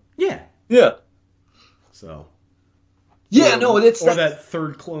problem. Yeah. Yeah. So. Yeah, Or that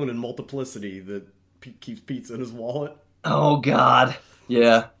third clone in Multiplicity that keeps pizza in his wallet. Oh, God.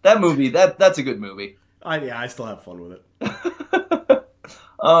 Yeah. That movie, that's a good movie. I still have fun with it.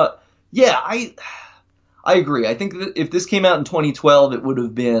 Yeah, I agree. I think that if this came out in 2012, it would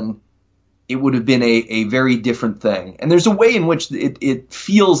have been a very different thing. And there's a way in which it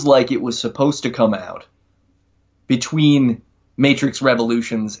feels like it was supposed to come out between Matrix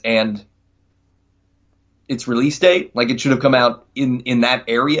Revolutions and its release date. Like it should have come out in that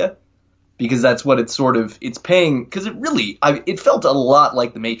area because that's what it's paying. Because it felt a lot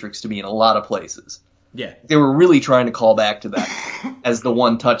like the Matrix to me in a lot of places. Yeah. They were really trying to call back to that as the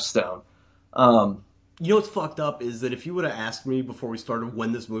one touchstone. You know what's fucked up is that if you would have asked me before we started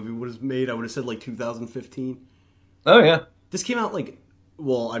when this movie was made, I would have said like 2015. Oh, yeah. This came out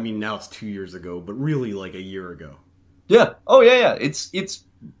now it's 2 years ago, but really like a year ago. Yeah. Oh, yeah. It's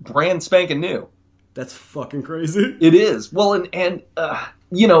brand spanking new. That's fucking crazy. It is. Well, and the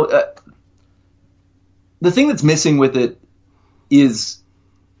thing that's missing with it is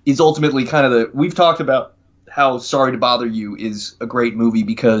ultimately kind of we've talked about how Sorry to Bother You is a great movie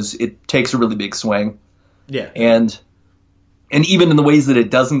because it takes a really big swing. Yeah. And even in the ways that it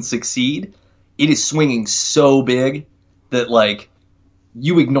doesn't succeed, it is swinging so big that, like,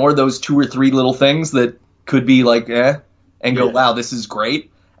 you ignore those 2 or 3 little things that could be like, and go, wow, this is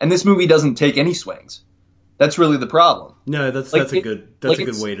great. And this movie doesn't take any swings. That's really the problem. No, that's a good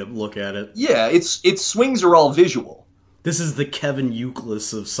way to look at it. Yeah, its swings are all visual. This is the Kevin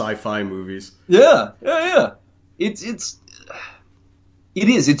Youkilis of sci-fi movies. Yeah. It is.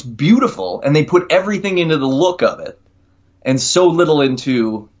 It's beautiful, and they put everything into the look of it, and so little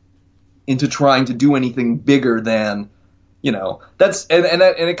into trying to do anything bigger than, that's and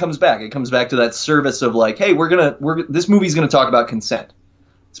it comes back. It comes back to that service of, like, hey, this movie's gonna talk about consent.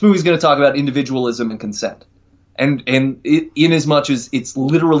 This movie's gonna talk about individualism and consent, and in as much as it's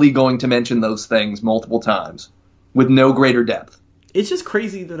literally going to mention those things multiple times with no greater depth. It's just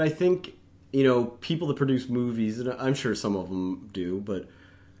crazy that I think, people that produce movies, and I'm sure some of them do, but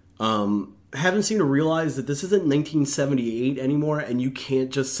haven't seemed to realize that this isn't 1978 anymore, and you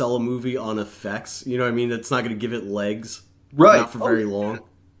can't just sell a movie on effects. You know what I mean? That's not going to give it legs. Right. Not for very long.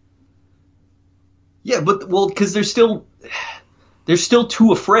 Yeah, but, because they're still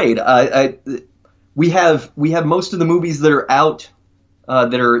too afraid. We have most of the movies that are out,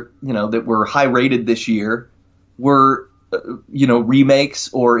 that were high rated this year, were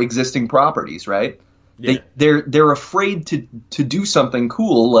remakes or existing properties, right? Yeah. They're afraid to do something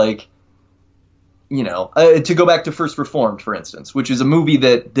cool, like, to go back to First Reformed, for instance, which is a movie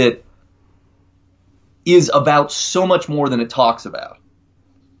that is about so much more than it talks about,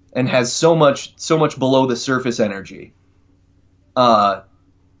 and has so much below the surface energy. And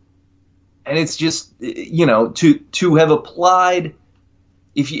it's just, to have applied,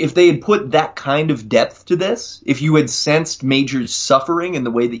 if they had put that kind of depth to this, if you had sensed Major's suffering in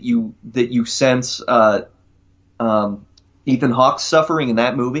the way that you sense Ethan Hawke's suffering in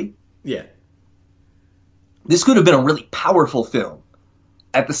that movie, yeah, this could have been a really powerful film.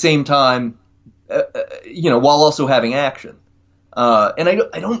 At the same time, while also having action.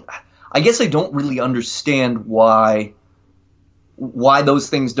 And I guess I don't really understand why those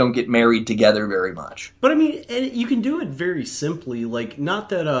things don't get married together very much. But I mean, and you can do it very simply. Like, not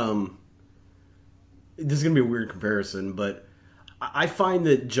that this is gonna be a weird comparison, but I find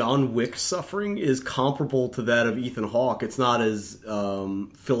that John Wick's suffering is comparable to that of Ethan Hawke. It's not as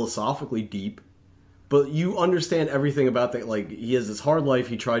philosophically deep, but you understand everything about that. Like, he has this hard life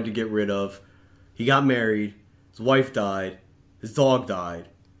he tried to get rid of. He got married. His wife died. His dog died.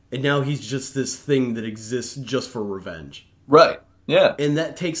 And now he's just this thing that exists just for revenge. Right. Yeah. And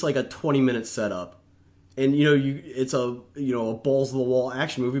that takes like a 20-minute setup. And, it's a balls to the wall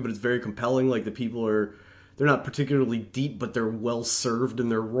action movie, but it's very compelling. Like, the people they're not particularly deep, but they're well served in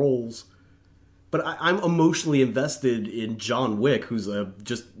their roles. But I'm emotionally invested in John Wick, who's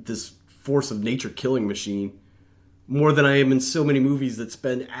just this force of nature killing machine, more than I am in so many movies that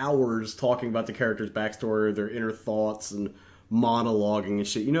spend hours talking about the character's backstory or their inner thoughts and monologuing and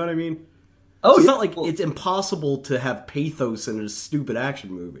shit. You know what I mean? Oh, so it's not like it's impossible to have pathos in a stupid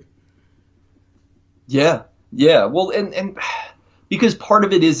action movie. Yeah. Well, and because part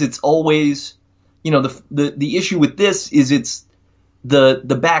of it is it's always, the issue with this is it's the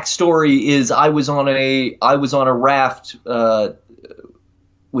backstory is I was on a raft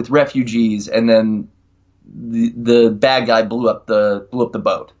with refugees, and then the bad guy blew up the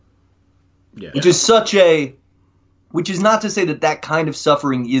boat. Yeah. Which is not to say that kind of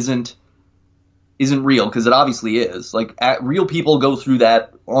suffering isn't real, because it obviously is. Like, real people go through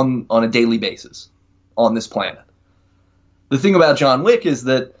that on a daily basis on this planet. The thing about John Wick is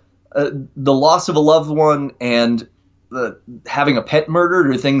that the loss of a loved one and having a pet murdered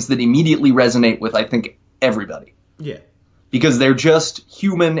are things that immediately resonate with, I think, everybody. Yeah. Because they're just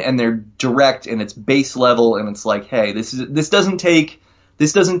human and they're direct and it's base level, and it's like, hey, this doesn't take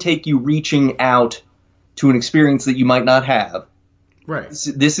you reaching out to an experience that you might not have. Right.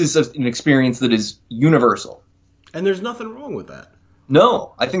 This is an experience that is universal. And there's nothing wrong with that.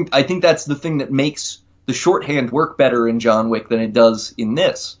 No, I think that's the thing that makes the shorthand work better in John Wick than it does in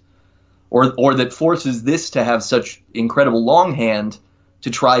this, or that forces this to have such incredible longhand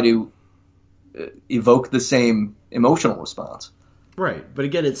to try to evoke the same emotional response. Right, but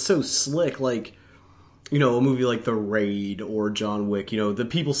again, it's so slick. Like, a movie like The Raid or John Wick, the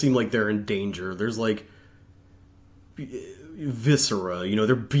people seem like they're in danger. There's like viscera,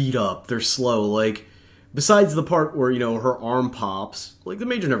 they're beat up, they're slow. Like, besides the part where, her arm pops, like, the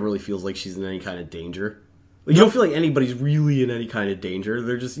Major never really feels like she's in any kind of danger. Like, you don't feel like anybody's really in any kind of danger.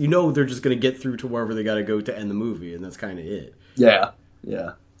 They're just, they're just going to get through to wherever they got to go to end the movie, and that's kind of it. Yeah.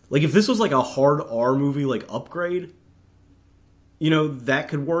 Like, if this was like a hard R movie, like Upgrade, that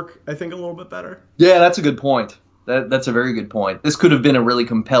could work, I think, a little bit better. Yeah, that's a good point. That's a very good point. This could have been a really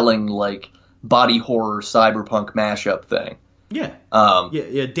compelling, like, body horror cyberpunk mashup thing. Yeah.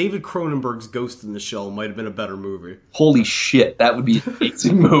 Yeah. David Cronenberg's Ghost in the Shell might have been a better movie. Holy shit, that would be an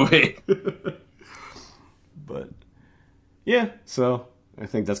amazing movie. But, yeah, so I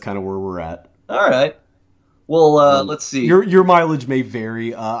think that's kind of where we're at. All right. Well, let's see. Your mileage may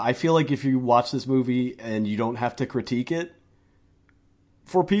vary. I feel like if you watch this movie and you don't have to critique it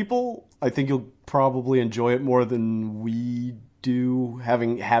for people, I think you'll probably enjoy it more than we do,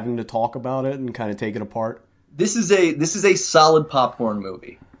 having to talk about it and kind of take it apart. This is a solid popcorn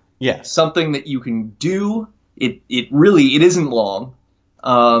movie. Yeah, something that you can do. It isn't long,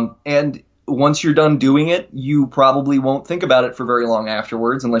 and once you're done doing it, you probably won't think about it for very long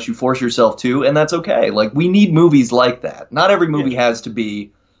afterwards, unless you force yourself to, and that's okay. Like, we need movies like that. Not every movie has to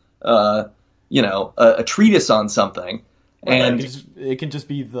be, a treatise on something. And it can just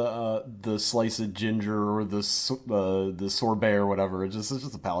be the slice of ginger or the sorbet or whatever. It's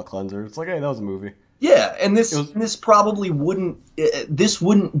just a palate cleanser. It's like, hey, that was a movie. Yeah, and this probably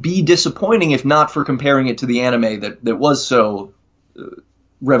wouldn't be disappointing if not for comparing it to the anime that was so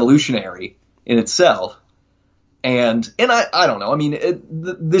revolutionary in itself. And I don't know. I mean,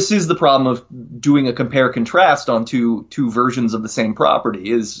 this is the problem of doing a compare contrast on two versions of the same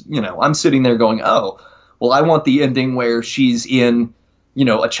property. Is, I'm sitting there going, oh, well, I want the ending where she's in,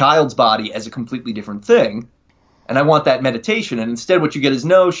 a child's body as a completely different thing. And I want that meditation. And instead what you get is,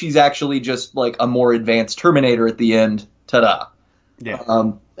 no, she's actually just like a more advanced Terminator at the end. Ta-da. Yeah.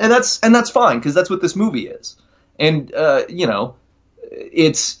 And that's fine, because that's what this movie is. And,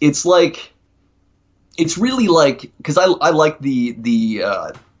 it's like, it's really like, because I like the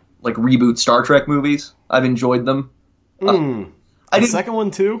like reboot Star Trek movies. I've enjoyed them. The second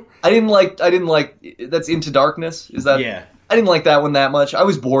one too? I didn't like that's Into Darkness. Is that? Yeah. I didn't like that one that much. I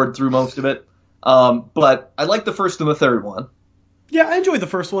was bored through most of it. But I liked the first and the third one. Yeah, I enjoyed the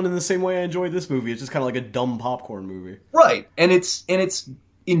first one in the same way I enjoyed this movie. It's just kind of like a dumb popcorn movie. Right. And it's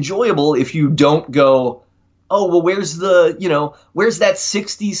enjoyable if you don't go, oh, well, where's that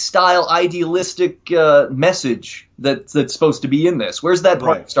 60s style idealistic message that's supposed to be in this? Where's that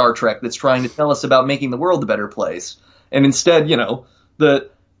part of Star Trek that's trying to tell us about making the world a better place? And instead, the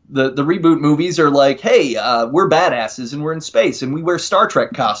reboot movies are like, hey, we're badasses and we're in space and we wear Star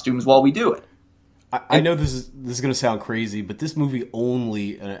Trek costumes while we do it. I know this is going to sound crazy, but this movie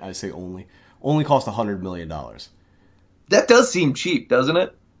only cost $100 million. That does seem cheap, doesn't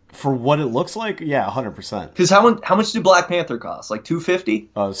it? For what it looks like, yeah, 100%. Because how much did Black Panther cost? Like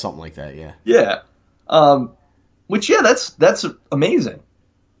 $250? Something like that, yeah. Yeah. Which, yeah, that's amazing.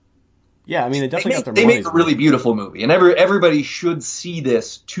 Yeah, I mean, they definitely got their They money's make a really beautiful movie, and everybody should see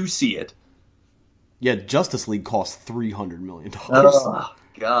this to see it. Yeah, Justice League cost $300 million. Oh,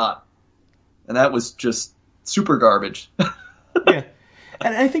 God. And that was just super garbage. Yeah.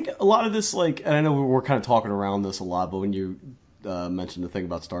 And I think a lot of this, like, and I know we're kind of talking around this a lot, but when you mentioned the thing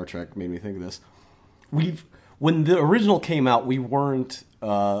about Star Trek, made me think of this. When the original came out, we weren't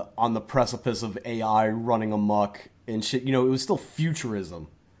on the precipice of AI running amok and shit. It was still futurism.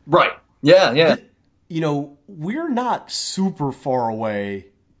 Right. Yeah. We're not super far away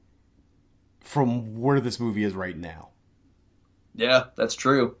from where this movie is right now. Yeah, that's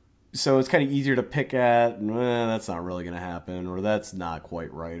true. So it's kind of easier to pick at, that's not really going to happen, or that's not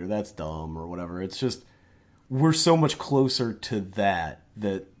quite right, or that's dumb, or whatever. It's just, we're so much closer to that,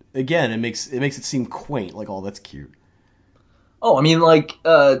 again, it makes it seem quaint, like, oh, that's cute. Oh, I mean, like,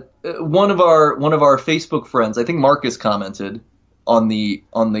 one of our Facebook friends, I think Marcus, commented on the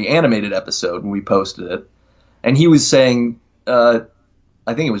animated episode when we posted it, and he was saying, I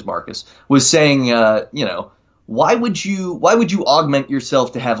think it was Marcus, was saying, why would you augment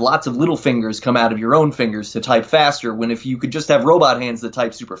yourself to have lots of little fingers come out of your own fingers to type faster, when if you could just have robot hands that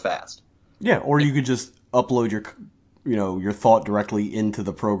type super fast? Yeah, or you could just upload your thought directly into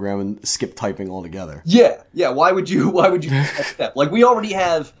the program and skip typing altogether. Yeah. Why would you step? Like, we already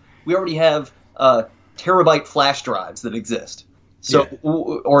have terabyte flash drives that exist. So, yeah.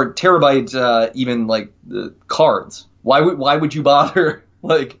 Or terabyte even like the cards. Why would you bother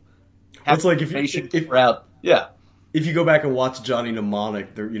like? It's like if out. Yeah. If you go back and watch Johnny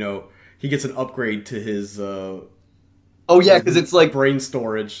Mnemonic, he gets an upgrade to his. Because it's like brain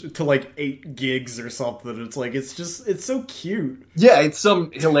storage to like 8 gigs or something. It's like it's so cute. Yeah, it's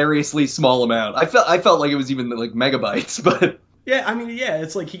some hilariously small amount. I felt like it was even like megabytes, but. Yeah, I mean, yeah,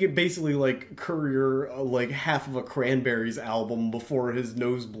 it's like he could basically like courier like half of a Cranberries album before his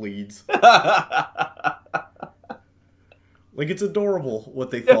nose bleeds. Like, it's adorable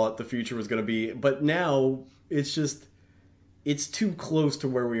what they thought the future was going to be. But now, it's just, it's too close to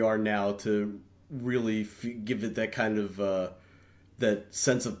where we are now to really give it that kind of that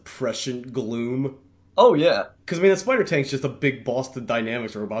sense of prescient gloom. Oh yeah, because I mean, the spider tank's just a big Boston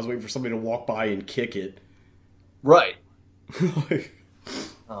Dynamics robot. I was waiting for somebody to walk by and kick it. right. Like,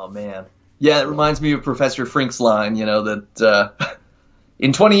 Oh man, yeah, it reminds me of Professor Frink's line. That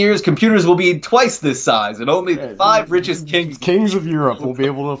in 20 years, computers will be twice this size, and only the 5 richest kings of Europe will be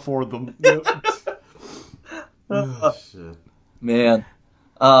able to afford them. Oh, shit. Man.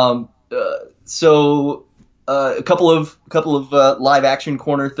 So a couple of live action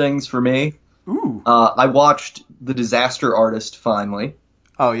corner things for me. Ooh. I watched The Disaster Artist finally.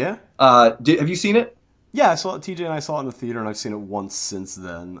 Oh yeah. Have you seen it? Yeah, I saw it. TJ and I saw it in the theater, and I've seen it once since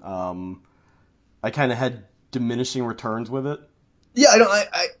then. I kind of had diminishing returns with it. Yeah,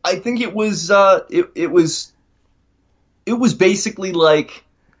 I think it was it was basically like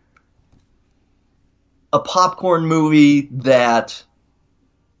a popcorn movie that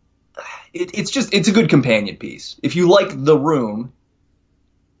it's a good companion piece. If you like The Room,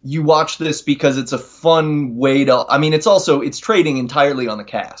 you watch this because it's a fun way to. I mean, it's trading entirely on the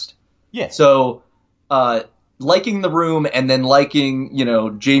cast. Yeah. So, liking The Room and then liking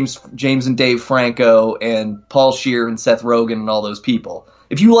James and Dave Franco and Paul Scheer and Seth Rogen and all those people.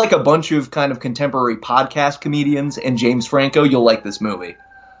 If you like a bunch of kind of contemporary podcast comedians and James Franco, you'll like this movie.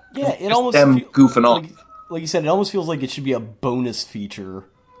 Yeah, it almost them goofing off. Like you said, it almost feels like it should be a bonus feature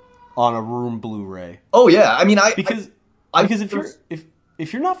on a Room Blu-ray. Oh yeah, I mean, because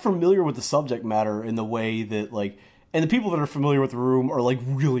if you're not familiar with the subject matter in the way that and the people that are familiar with The Room are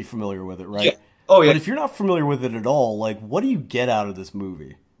really familiar with it, right? Yeah. Oh yeah. But if you're not familiar with it at all, what do you get out of this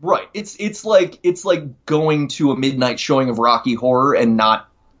movie? Right. It's like going to a midnight showing of Rocky Horror and not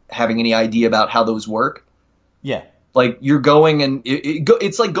having any idea about how those work. Yeah. Like you're going and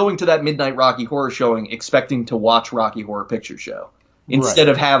it's like going to that midnight Rocky Horror showing expecting to watch Rocky Horror Picture Show instead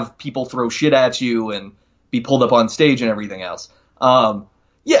of have people throw shit at you and be pulled up on stage and everything else.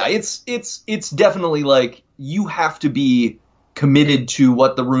 Yeah, it's definitely like you have to be committed to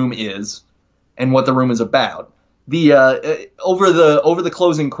what The Room is and what The Room is about. The over the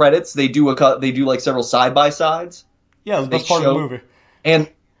closing credits, they do like several side by sides. Yeah, it was the best part of the movie. And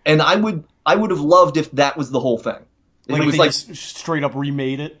I would have loved if that was the whole thing. If it was they just straight up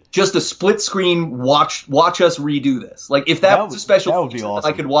remade it. Just a split screen. Watch us redo this. Like if that was a special that would be awesome.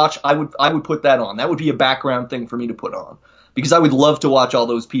 I could watch. I would put that on. That would be a background thing for me to put on because I would love to watch all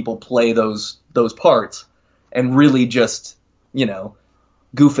those people play those parts and really just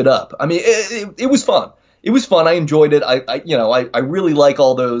goof it up. I mean, it was fun. It was fun. I enjoyed it. I really like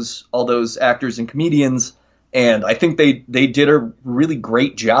all those actors and comedians, and I think they did a really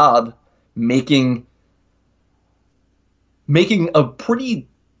great job making a pretty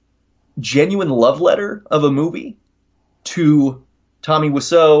genuine love letter of a movie to Tommy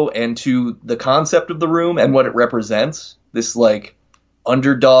Wiseau and to the concept of The Room and what it represents. This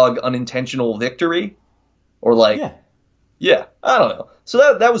underdog unintentional victory, or yeah, I don't know.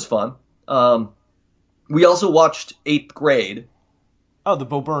 So that was fun. We also watched 8th Grade. Oh, the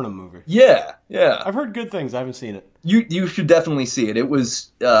Bo Burnham movie. Yeah. I've heard good things. I haven't seen it. You should definitely see it. It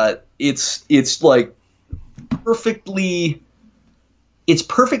was it's like perfectly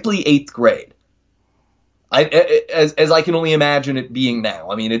 8th Grade. As I can only imagine it being now.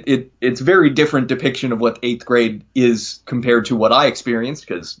 I mean, it's a very different depiction of what 8th Grade is compared to what I experienced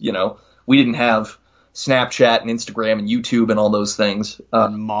because we didn't have Snapchat and Instagram and YouTube and all those things.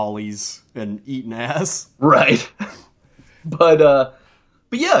 And Molly's and eating ass. Right. But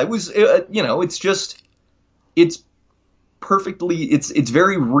yeah, it was, it's perfectly, it's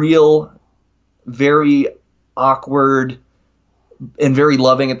very real, very awkward, and very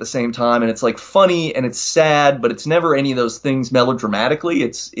loving at the same time. And it's funny and it's sad, but it's never any of those things melodramatically.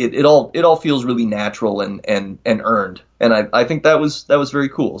 It all feels really natural and earned. And I think that was very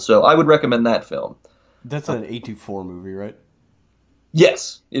cool. So I would recommend that film. That's an A24 movie, right?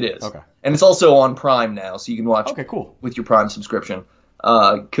 Yes, it is. Okay. And it's also on Prime now, so you can watch it with your Prime subscription.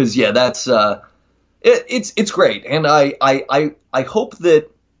 Cause yeah, that's, it's great. And I hope that,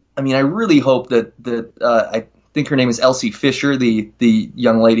 I really hope that I think her name is Elsie Fisher, the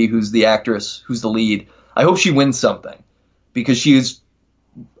young lady who's the actress, who's the lead. I hope she wins something because she is,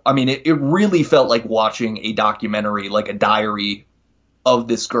 it really felt like watching a documentary, like a diary of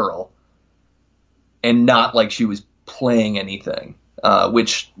this girl and not like she was playing anything,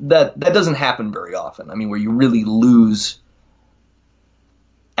 which that doesn't happen very often. Where you really lose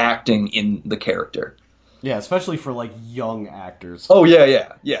acting in the character. Yeah, especially for like young actors. Oh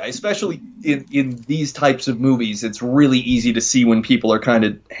yeah. Especially in these types of movies, it's really easy to see when people are kind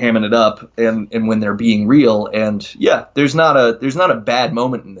of hamming it up and when they're being real. And yeah, there's not a bad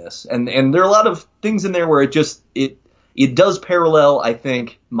moment in this. And there are a lot of things in there where it does parallel, I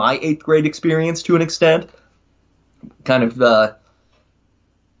think, my 8th grade experience to an extent. Kind of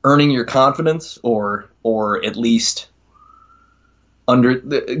earning your confidence, or at least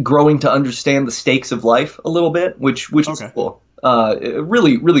growing to understand the stakes of life a little bit, which is cool.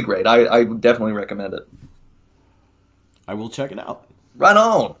 Really, really great. I would definitely recommend it. I will check it out. Right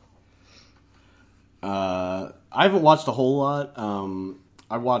on. I haven't watched a whole lot.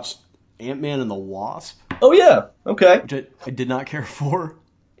 I watched Ant-Man and the Wasp. Oh yeah, okay. Which I did not care for.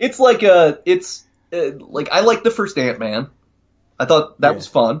 It's like I like the first Ant-Man. I thought that was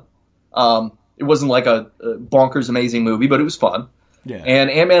fun. It wasn't like a bonkers amazing movie, but it was fun. Yeah. And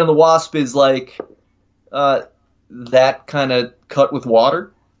Ant-Man and the Wasp is like that kind of cut with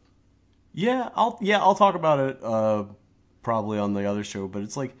water. Yeah, I'll talk about it probably on the other show, but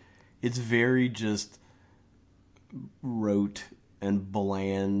it's very just rote and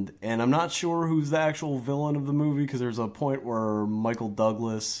bland, and I'm not sure who's the actual villain of the movie, because there's a point where Michael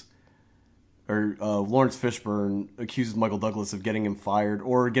Douglas or Lawrence Fishburne accuses Michael Douglas of getting him fired,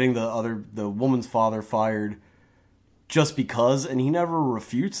 or getting the woman's father fired just because, and he never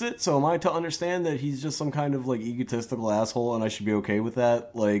refutes it. So am I to understand that he's just some kind of like egotistical asshole and I should be okay with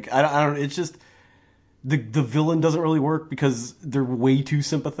that? Like, I don't, it's just the villain doesn't really work because they're way too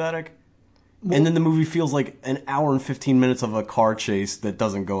sympathetic. And then the movie feels like an hour and 15 minutes of a car chase that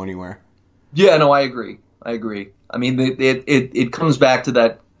doesn't go anywhere. Yeah, no, I agree. I mean, it comes back to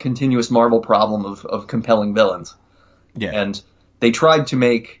that continuous Marvel problem of compelling villains. Yeah. And they tried to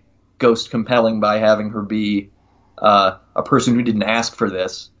make Ghost compelling by having her be a person who didn't ask for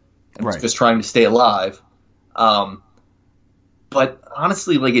this and was just trying to stay alive. But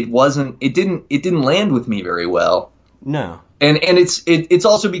honestly, like, it didn't land with me very well. No. And it's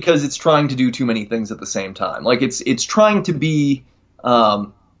also because it's trying to do too many things at the same time. Like, it's trying to be, I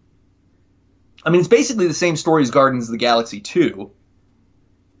mean, it's basically the same story as Guardians of the Galaxy 2.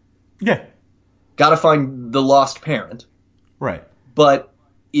 Yeah. Gotta find the lost parent. Right. But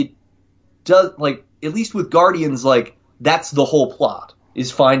it does, like, at least with Guardians, like, that's the whole plot,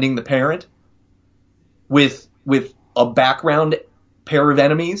 is finding the parent with a background pair of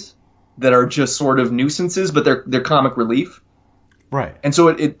enemies that are just sort of nuisances, but they're comic relief. Right. And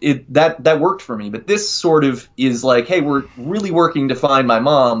so that worked for me. But this sort of is like, hey, we're really working to find my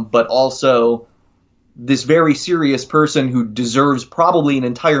mom, but also this very serious person who deserves probably an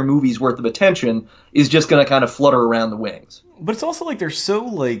entire movie's worth of attention is just going to kind of flutter around the wings. But it's also like they're so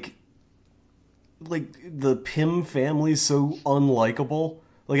like the Pym family's so unlikable.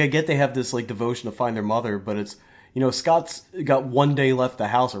 Like, I get they have this like devotion to find their mother, but it's, you know, Scott's got one day left to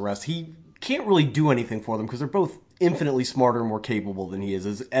house arrest. He can't really do anything for them because they're both infinitely smarter and more capable than he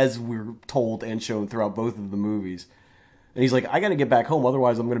is, as we're told and shown throughout both of the movies. And he's like, I got to get back home,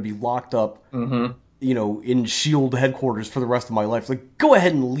 otherwise I'm going to be locked up, you know, in SHIELD headquarters for the rest of my life. It's like, go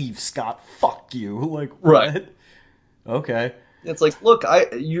ahead and leave, Scott. Fuck you. Like, right? What? Okay. It's like, look,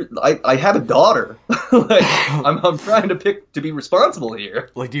 I have a daughter. Like, I'm trying to be responsible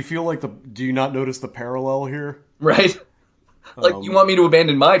here. Like, do you feel like do you not notice the parallel here? Right. Like, you want me to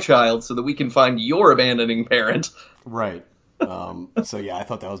abandon my child so that we can find your abandoning parent. Right. So, yeah, I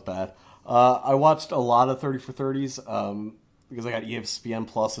thought that was bad. I watched a lot of 30 for 30s because I got ESPN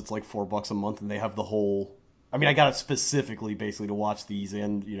Plus. It's like $4 a month, and they have the whole... I mean, I got it specifically, basically, to watch these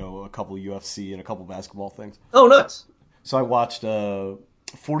and, you know, a couple of UFC and a couple of basketball things. Oh, nice. So I watched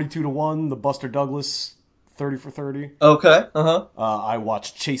 42-1, the Buster Douglas 30 for 30. Okay, uh-huh. I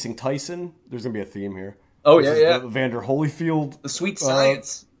watched Chasing Tyson. There's going to be a theme here. Oh, yeah. Vander Holyfield. The Sweet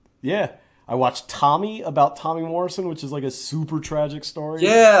Science. Yeah. I watched Tommy, about Tommy Morrison, which is like a super tragic story.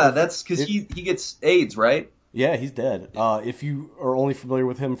 Yeah, that's because he gets AIDS, right? Yeah, he's dead. If you are only familiar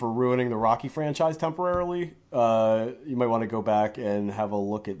with him for ruining the Rocky franchise temporarily, you might want to go back and have a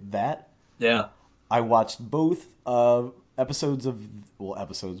look at that. Yeah. I watched both both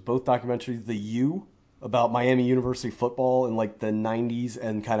documentaries, The U, about Miami University football in like the 90s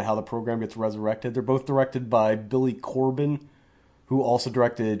and kind of how the program gets resurrected. They're both directed by Billy Corben, who also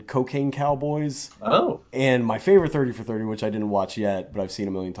directed Cocaine Cowboys. Oh. And my favorite 30 for 30, which I didn't watch yet, but I've seen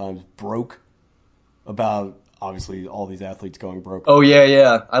a million times, Broke, about obviously all these athletes going broke. Oh,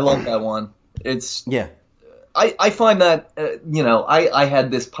 yeah. I love that one. It's... Yeah. I find that, I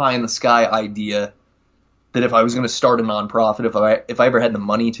had this pie-in-the-sky idea that if I was going to start a nonprofit, if I ever had the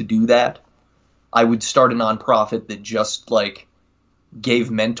money to do that, I would start a nonprofit that just, like,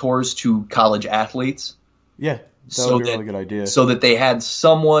 gave mentors to college athletes. Yeah, that would be a really good idea. So that they had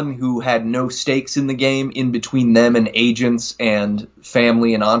someone who had no stakes in the game in between them and agents and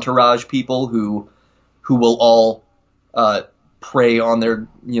family and entourage people who will all prey on their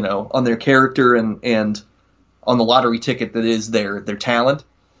character and on the lottery ticket that is their talent.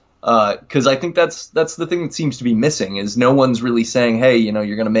 Because I think that's the thing that seems to be missing is no one's really saying, hey, you might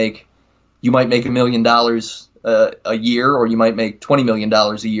make $1 million a year, or you might make $20 million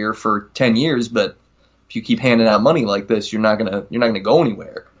a year for 10 years, but if you keep handing out money like this, you're not gonna go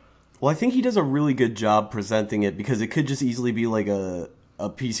anywhere. Well, I think he does a really good job presenting it, because it could just easily be like a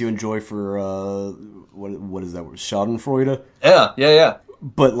piece you enjoy for what is that word? Schadenfreude? Yeah.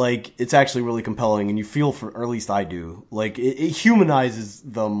 But like it's actually really compelling, and you feel for, or at least I do. Like it humanizes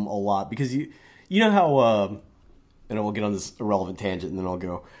them a lot, because you know how and we'll get on this irrelevant tangent and then I'll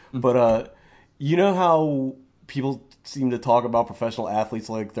go. But you know how people seem to talk about professional athletes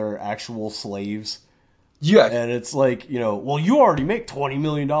like they're actual slaves? Yeah. And it's like, well, you already make $20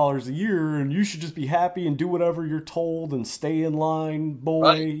 million a year, and you should just be happy and do whatever you're told and stay in line, boy.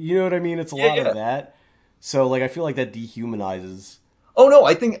 Right. You know what I mean? It's a lot of that. So like I feel like that dehumanizes. Oh no,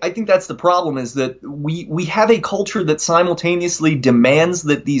 I think that's the problem, is that we have a culture that simultaneously demands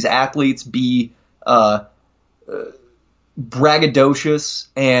that these athletes be braggadocious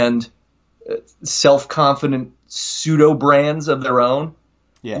and self-confident pseudo brands of their own.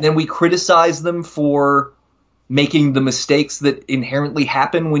 Yeah. And then we criticize them for making the mistakes that inherently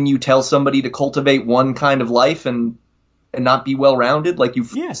happen when you tell somebody to cultivate one kind of life and not be well-rounded. Like you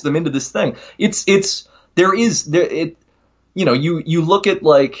force them into this thing. You look at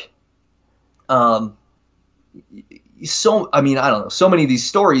like, I don't know, so many of these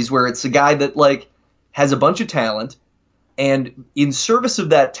stories where it's a guy that like has a bunch of talent, and in service of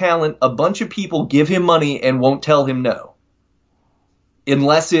that talent, a bunch of people give him money and won't tell him no.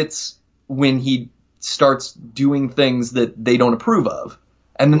 Unless it's when he starts doing things that they don't approve of.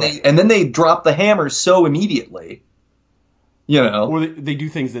 And then they drop the hammer so immediately. Or they do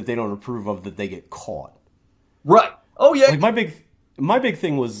things that they don't approve of that they get caught. Right. Oh yeah. Like my big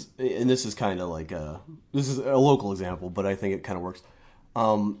thing was, and this is kind of like this is a local example, but I think it kind of works.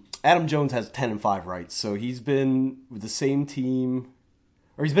 Adam Jones has 10-5 rights, so he's been with the same team,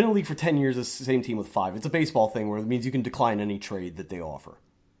 or he's been in the league for 10 years, the same team with 5. It's a baseball thing where it means you can decline any trade that they offer,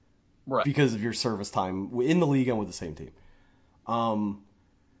 right? Because of your service time in the league and with the same team.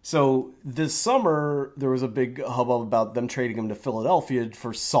 So this summer there was a big hubbub about them trading him to Philadelphia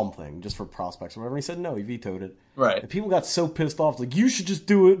for something, just for prospects or whatever. And he said no, he vetoed it. Right. And people got so pissed off, like, you should just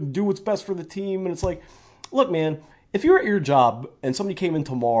do it and do what's best for the team. And it's like, look, man, if you're at your job and somebody came in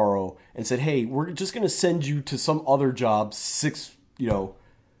tomorrow and said, hey, we're just going to send you to some other job 600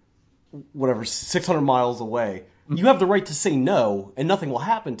 miles away, you have the right to say no, and nothing will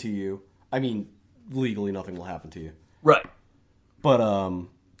happen to you. I mean, legally, nothing will happen to you. Right. But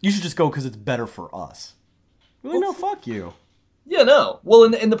you should just go because it's better for us. Really, no, fuck you. Yeah, no.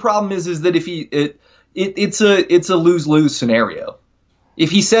 Well, and the problem is that if it's a lose-lose scenario.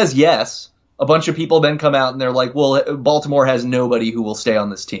 If he says yes, a bunch of people then come out and they're like, well, Baltimore has nobody who will stay on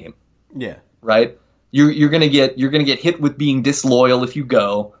this team. Yeah. Right? You're gonna get hit with being disloyal if you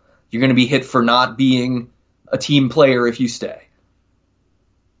go. You're gonna be hit for not being a team player if you stay.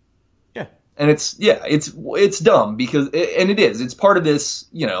 Yeah. And it's dumb because it's part of this,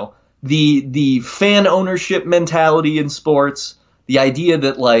 the fan ownership mentality in sports, the idea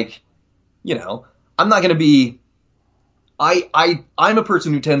that like, I'm not gonna be I'm a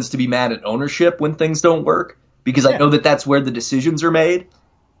person who tends to be mad at ownership when things don't work because I know that that's where the decisions are made.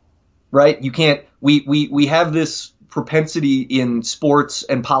 Right? You can't. We have this propensity in sports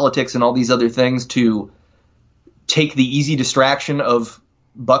and politics and all these other things to take the easy distraction of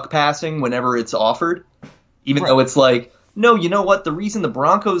buck passing whenever it's offered, even though it's like, no, you know what? The reason the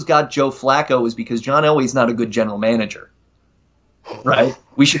Broncos got Joe Flacco is because John Elway's not a good general manager. Right?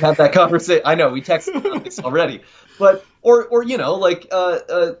 We should have that conversation. I know we texted about this already, but or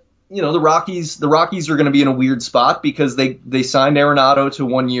the Rockies are going to be in a weird spot because they signed Arenado to a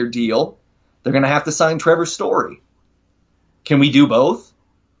 1-year deal. They're going to have to sign Trevor Story. Can we do both?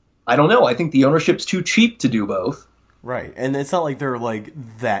 I don't know. I think the ownership's too cheap to do both. Right, and it's not like they're like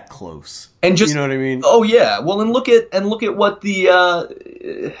that close. And just, you know what I mean? Oh yeah. Well, and look at what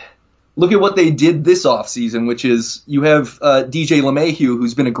the look at what they did this offseason, which is you have DJ LeMahieu,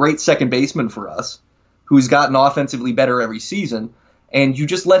 who's been a great second baseman for us, who's gotten offensively better every season, and you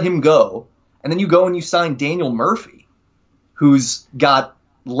just let him go, and then you go and you sign Daniel Murphy, who's got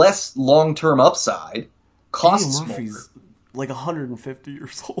less long-term upside, costs Daniel Murphy's more. Like 150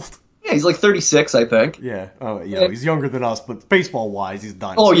 years old. Yeah, he's like 36, I think. Yeah. Oh, yeah. He's younger than us, but baseball-wise, he's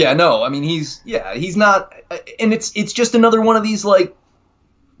done. Oh yeah, no. I mean, he's not, and it's just another one of these like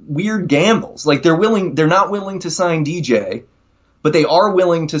weird gambles. Like they're not willing to sign DJ, but they are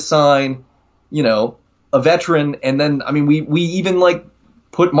willing to sign, a veteran. And then I mean, we even like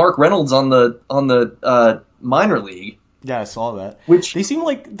put Mark Reynolds on the minor league. Yeah, I saw that. Which they seem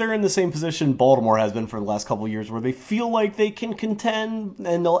like they're in the same position Baltimore has been for the last couple of years, where they feel like they can contend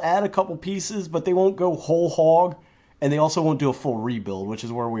and they'll add a couple pieces, but they won't go whole hog, and they also won't do a full rebuild, which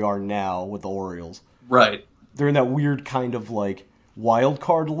is where we are now with the Orioles. Right. They're in that weird kind of like wild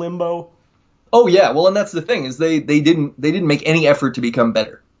card limbo. Oh yeah, well, and that's the thing is they didn't make any effort to become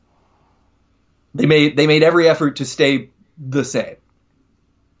better. They made every effort to stay the same,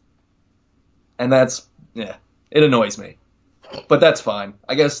 and that's it annoys me, but that's fine.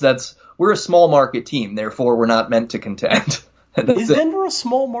 I guess we're a small market team, therefore we're not meant to contend. Is Denver a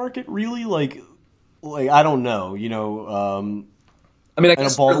small market really? Like I don't know. I mean, I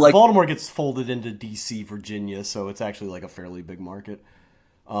guess Baltimore gets folded into DC, Virginia, so it's actually like a fairly big market.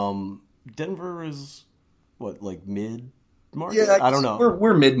 Denver is what, like mid market? Yeah, I don't know.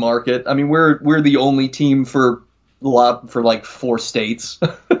 We're mid market. I mean, we're the only team for like 4 states,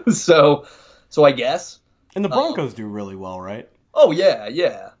 so I guess. And the Broncos do really well, right? Oh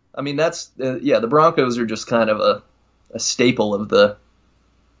yeah. I mean, that's the Broncos are just kind of a staple of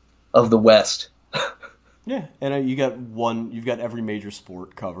the West. Yeah, and you've got every major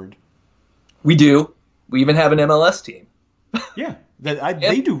sport covered. We do. We even have an MLS team. Yeah,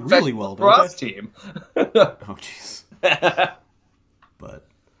 they do really well. Lacrosse team. Oh jeez. But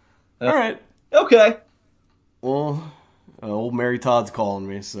all right. Okay. Well, old Mary Todd's calling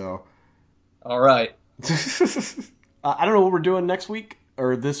me, so. All right. I don't know what we're doing next week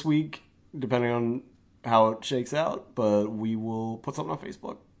or this week, depending on how it shakes out. But we will put something on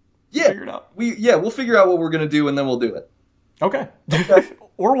Facebook. Yeah, figure it out. We'll figure out what we're gonna do, and then we'll do it. Okay.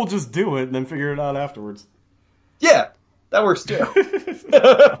 Or we'll just do it and then figure it out afterwards. Yeah, that works too. All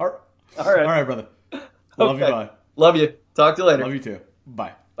right. All right, brother. Love you. Bye. Love you. Talk to you later. Love you too.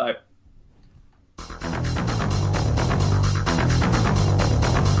 Bye. Bye.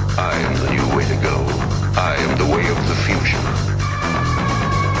 I am the new way to go. I am the way of the future.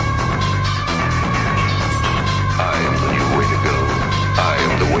 I am the new way to go. I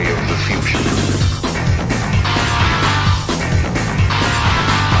am the way of the future.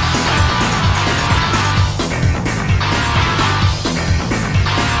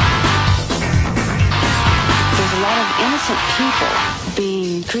 There's a lot of innocent people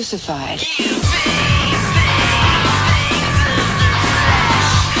being crucified.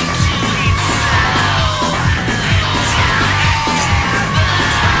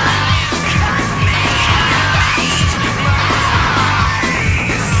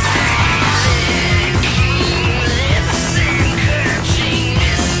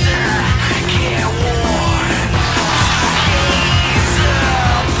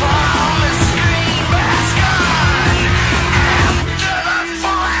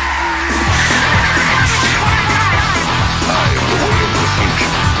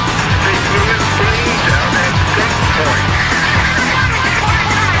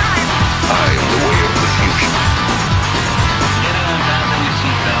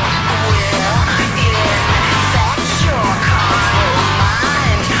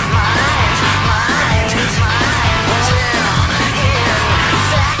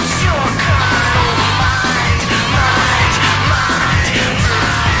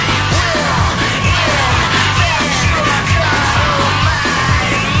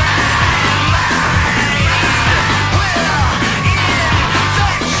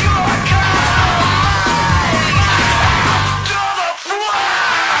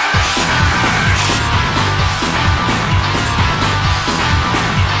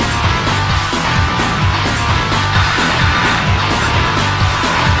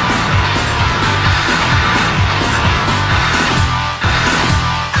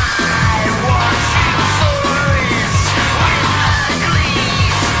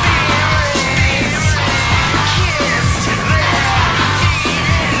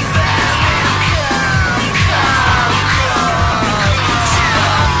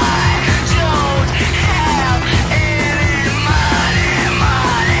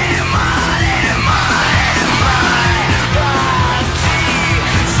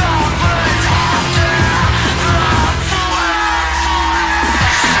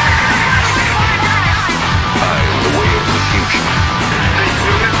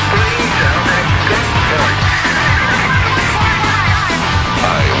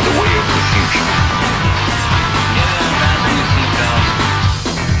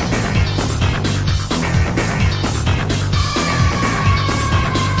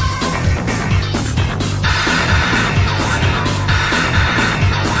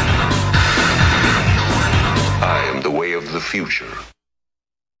 future.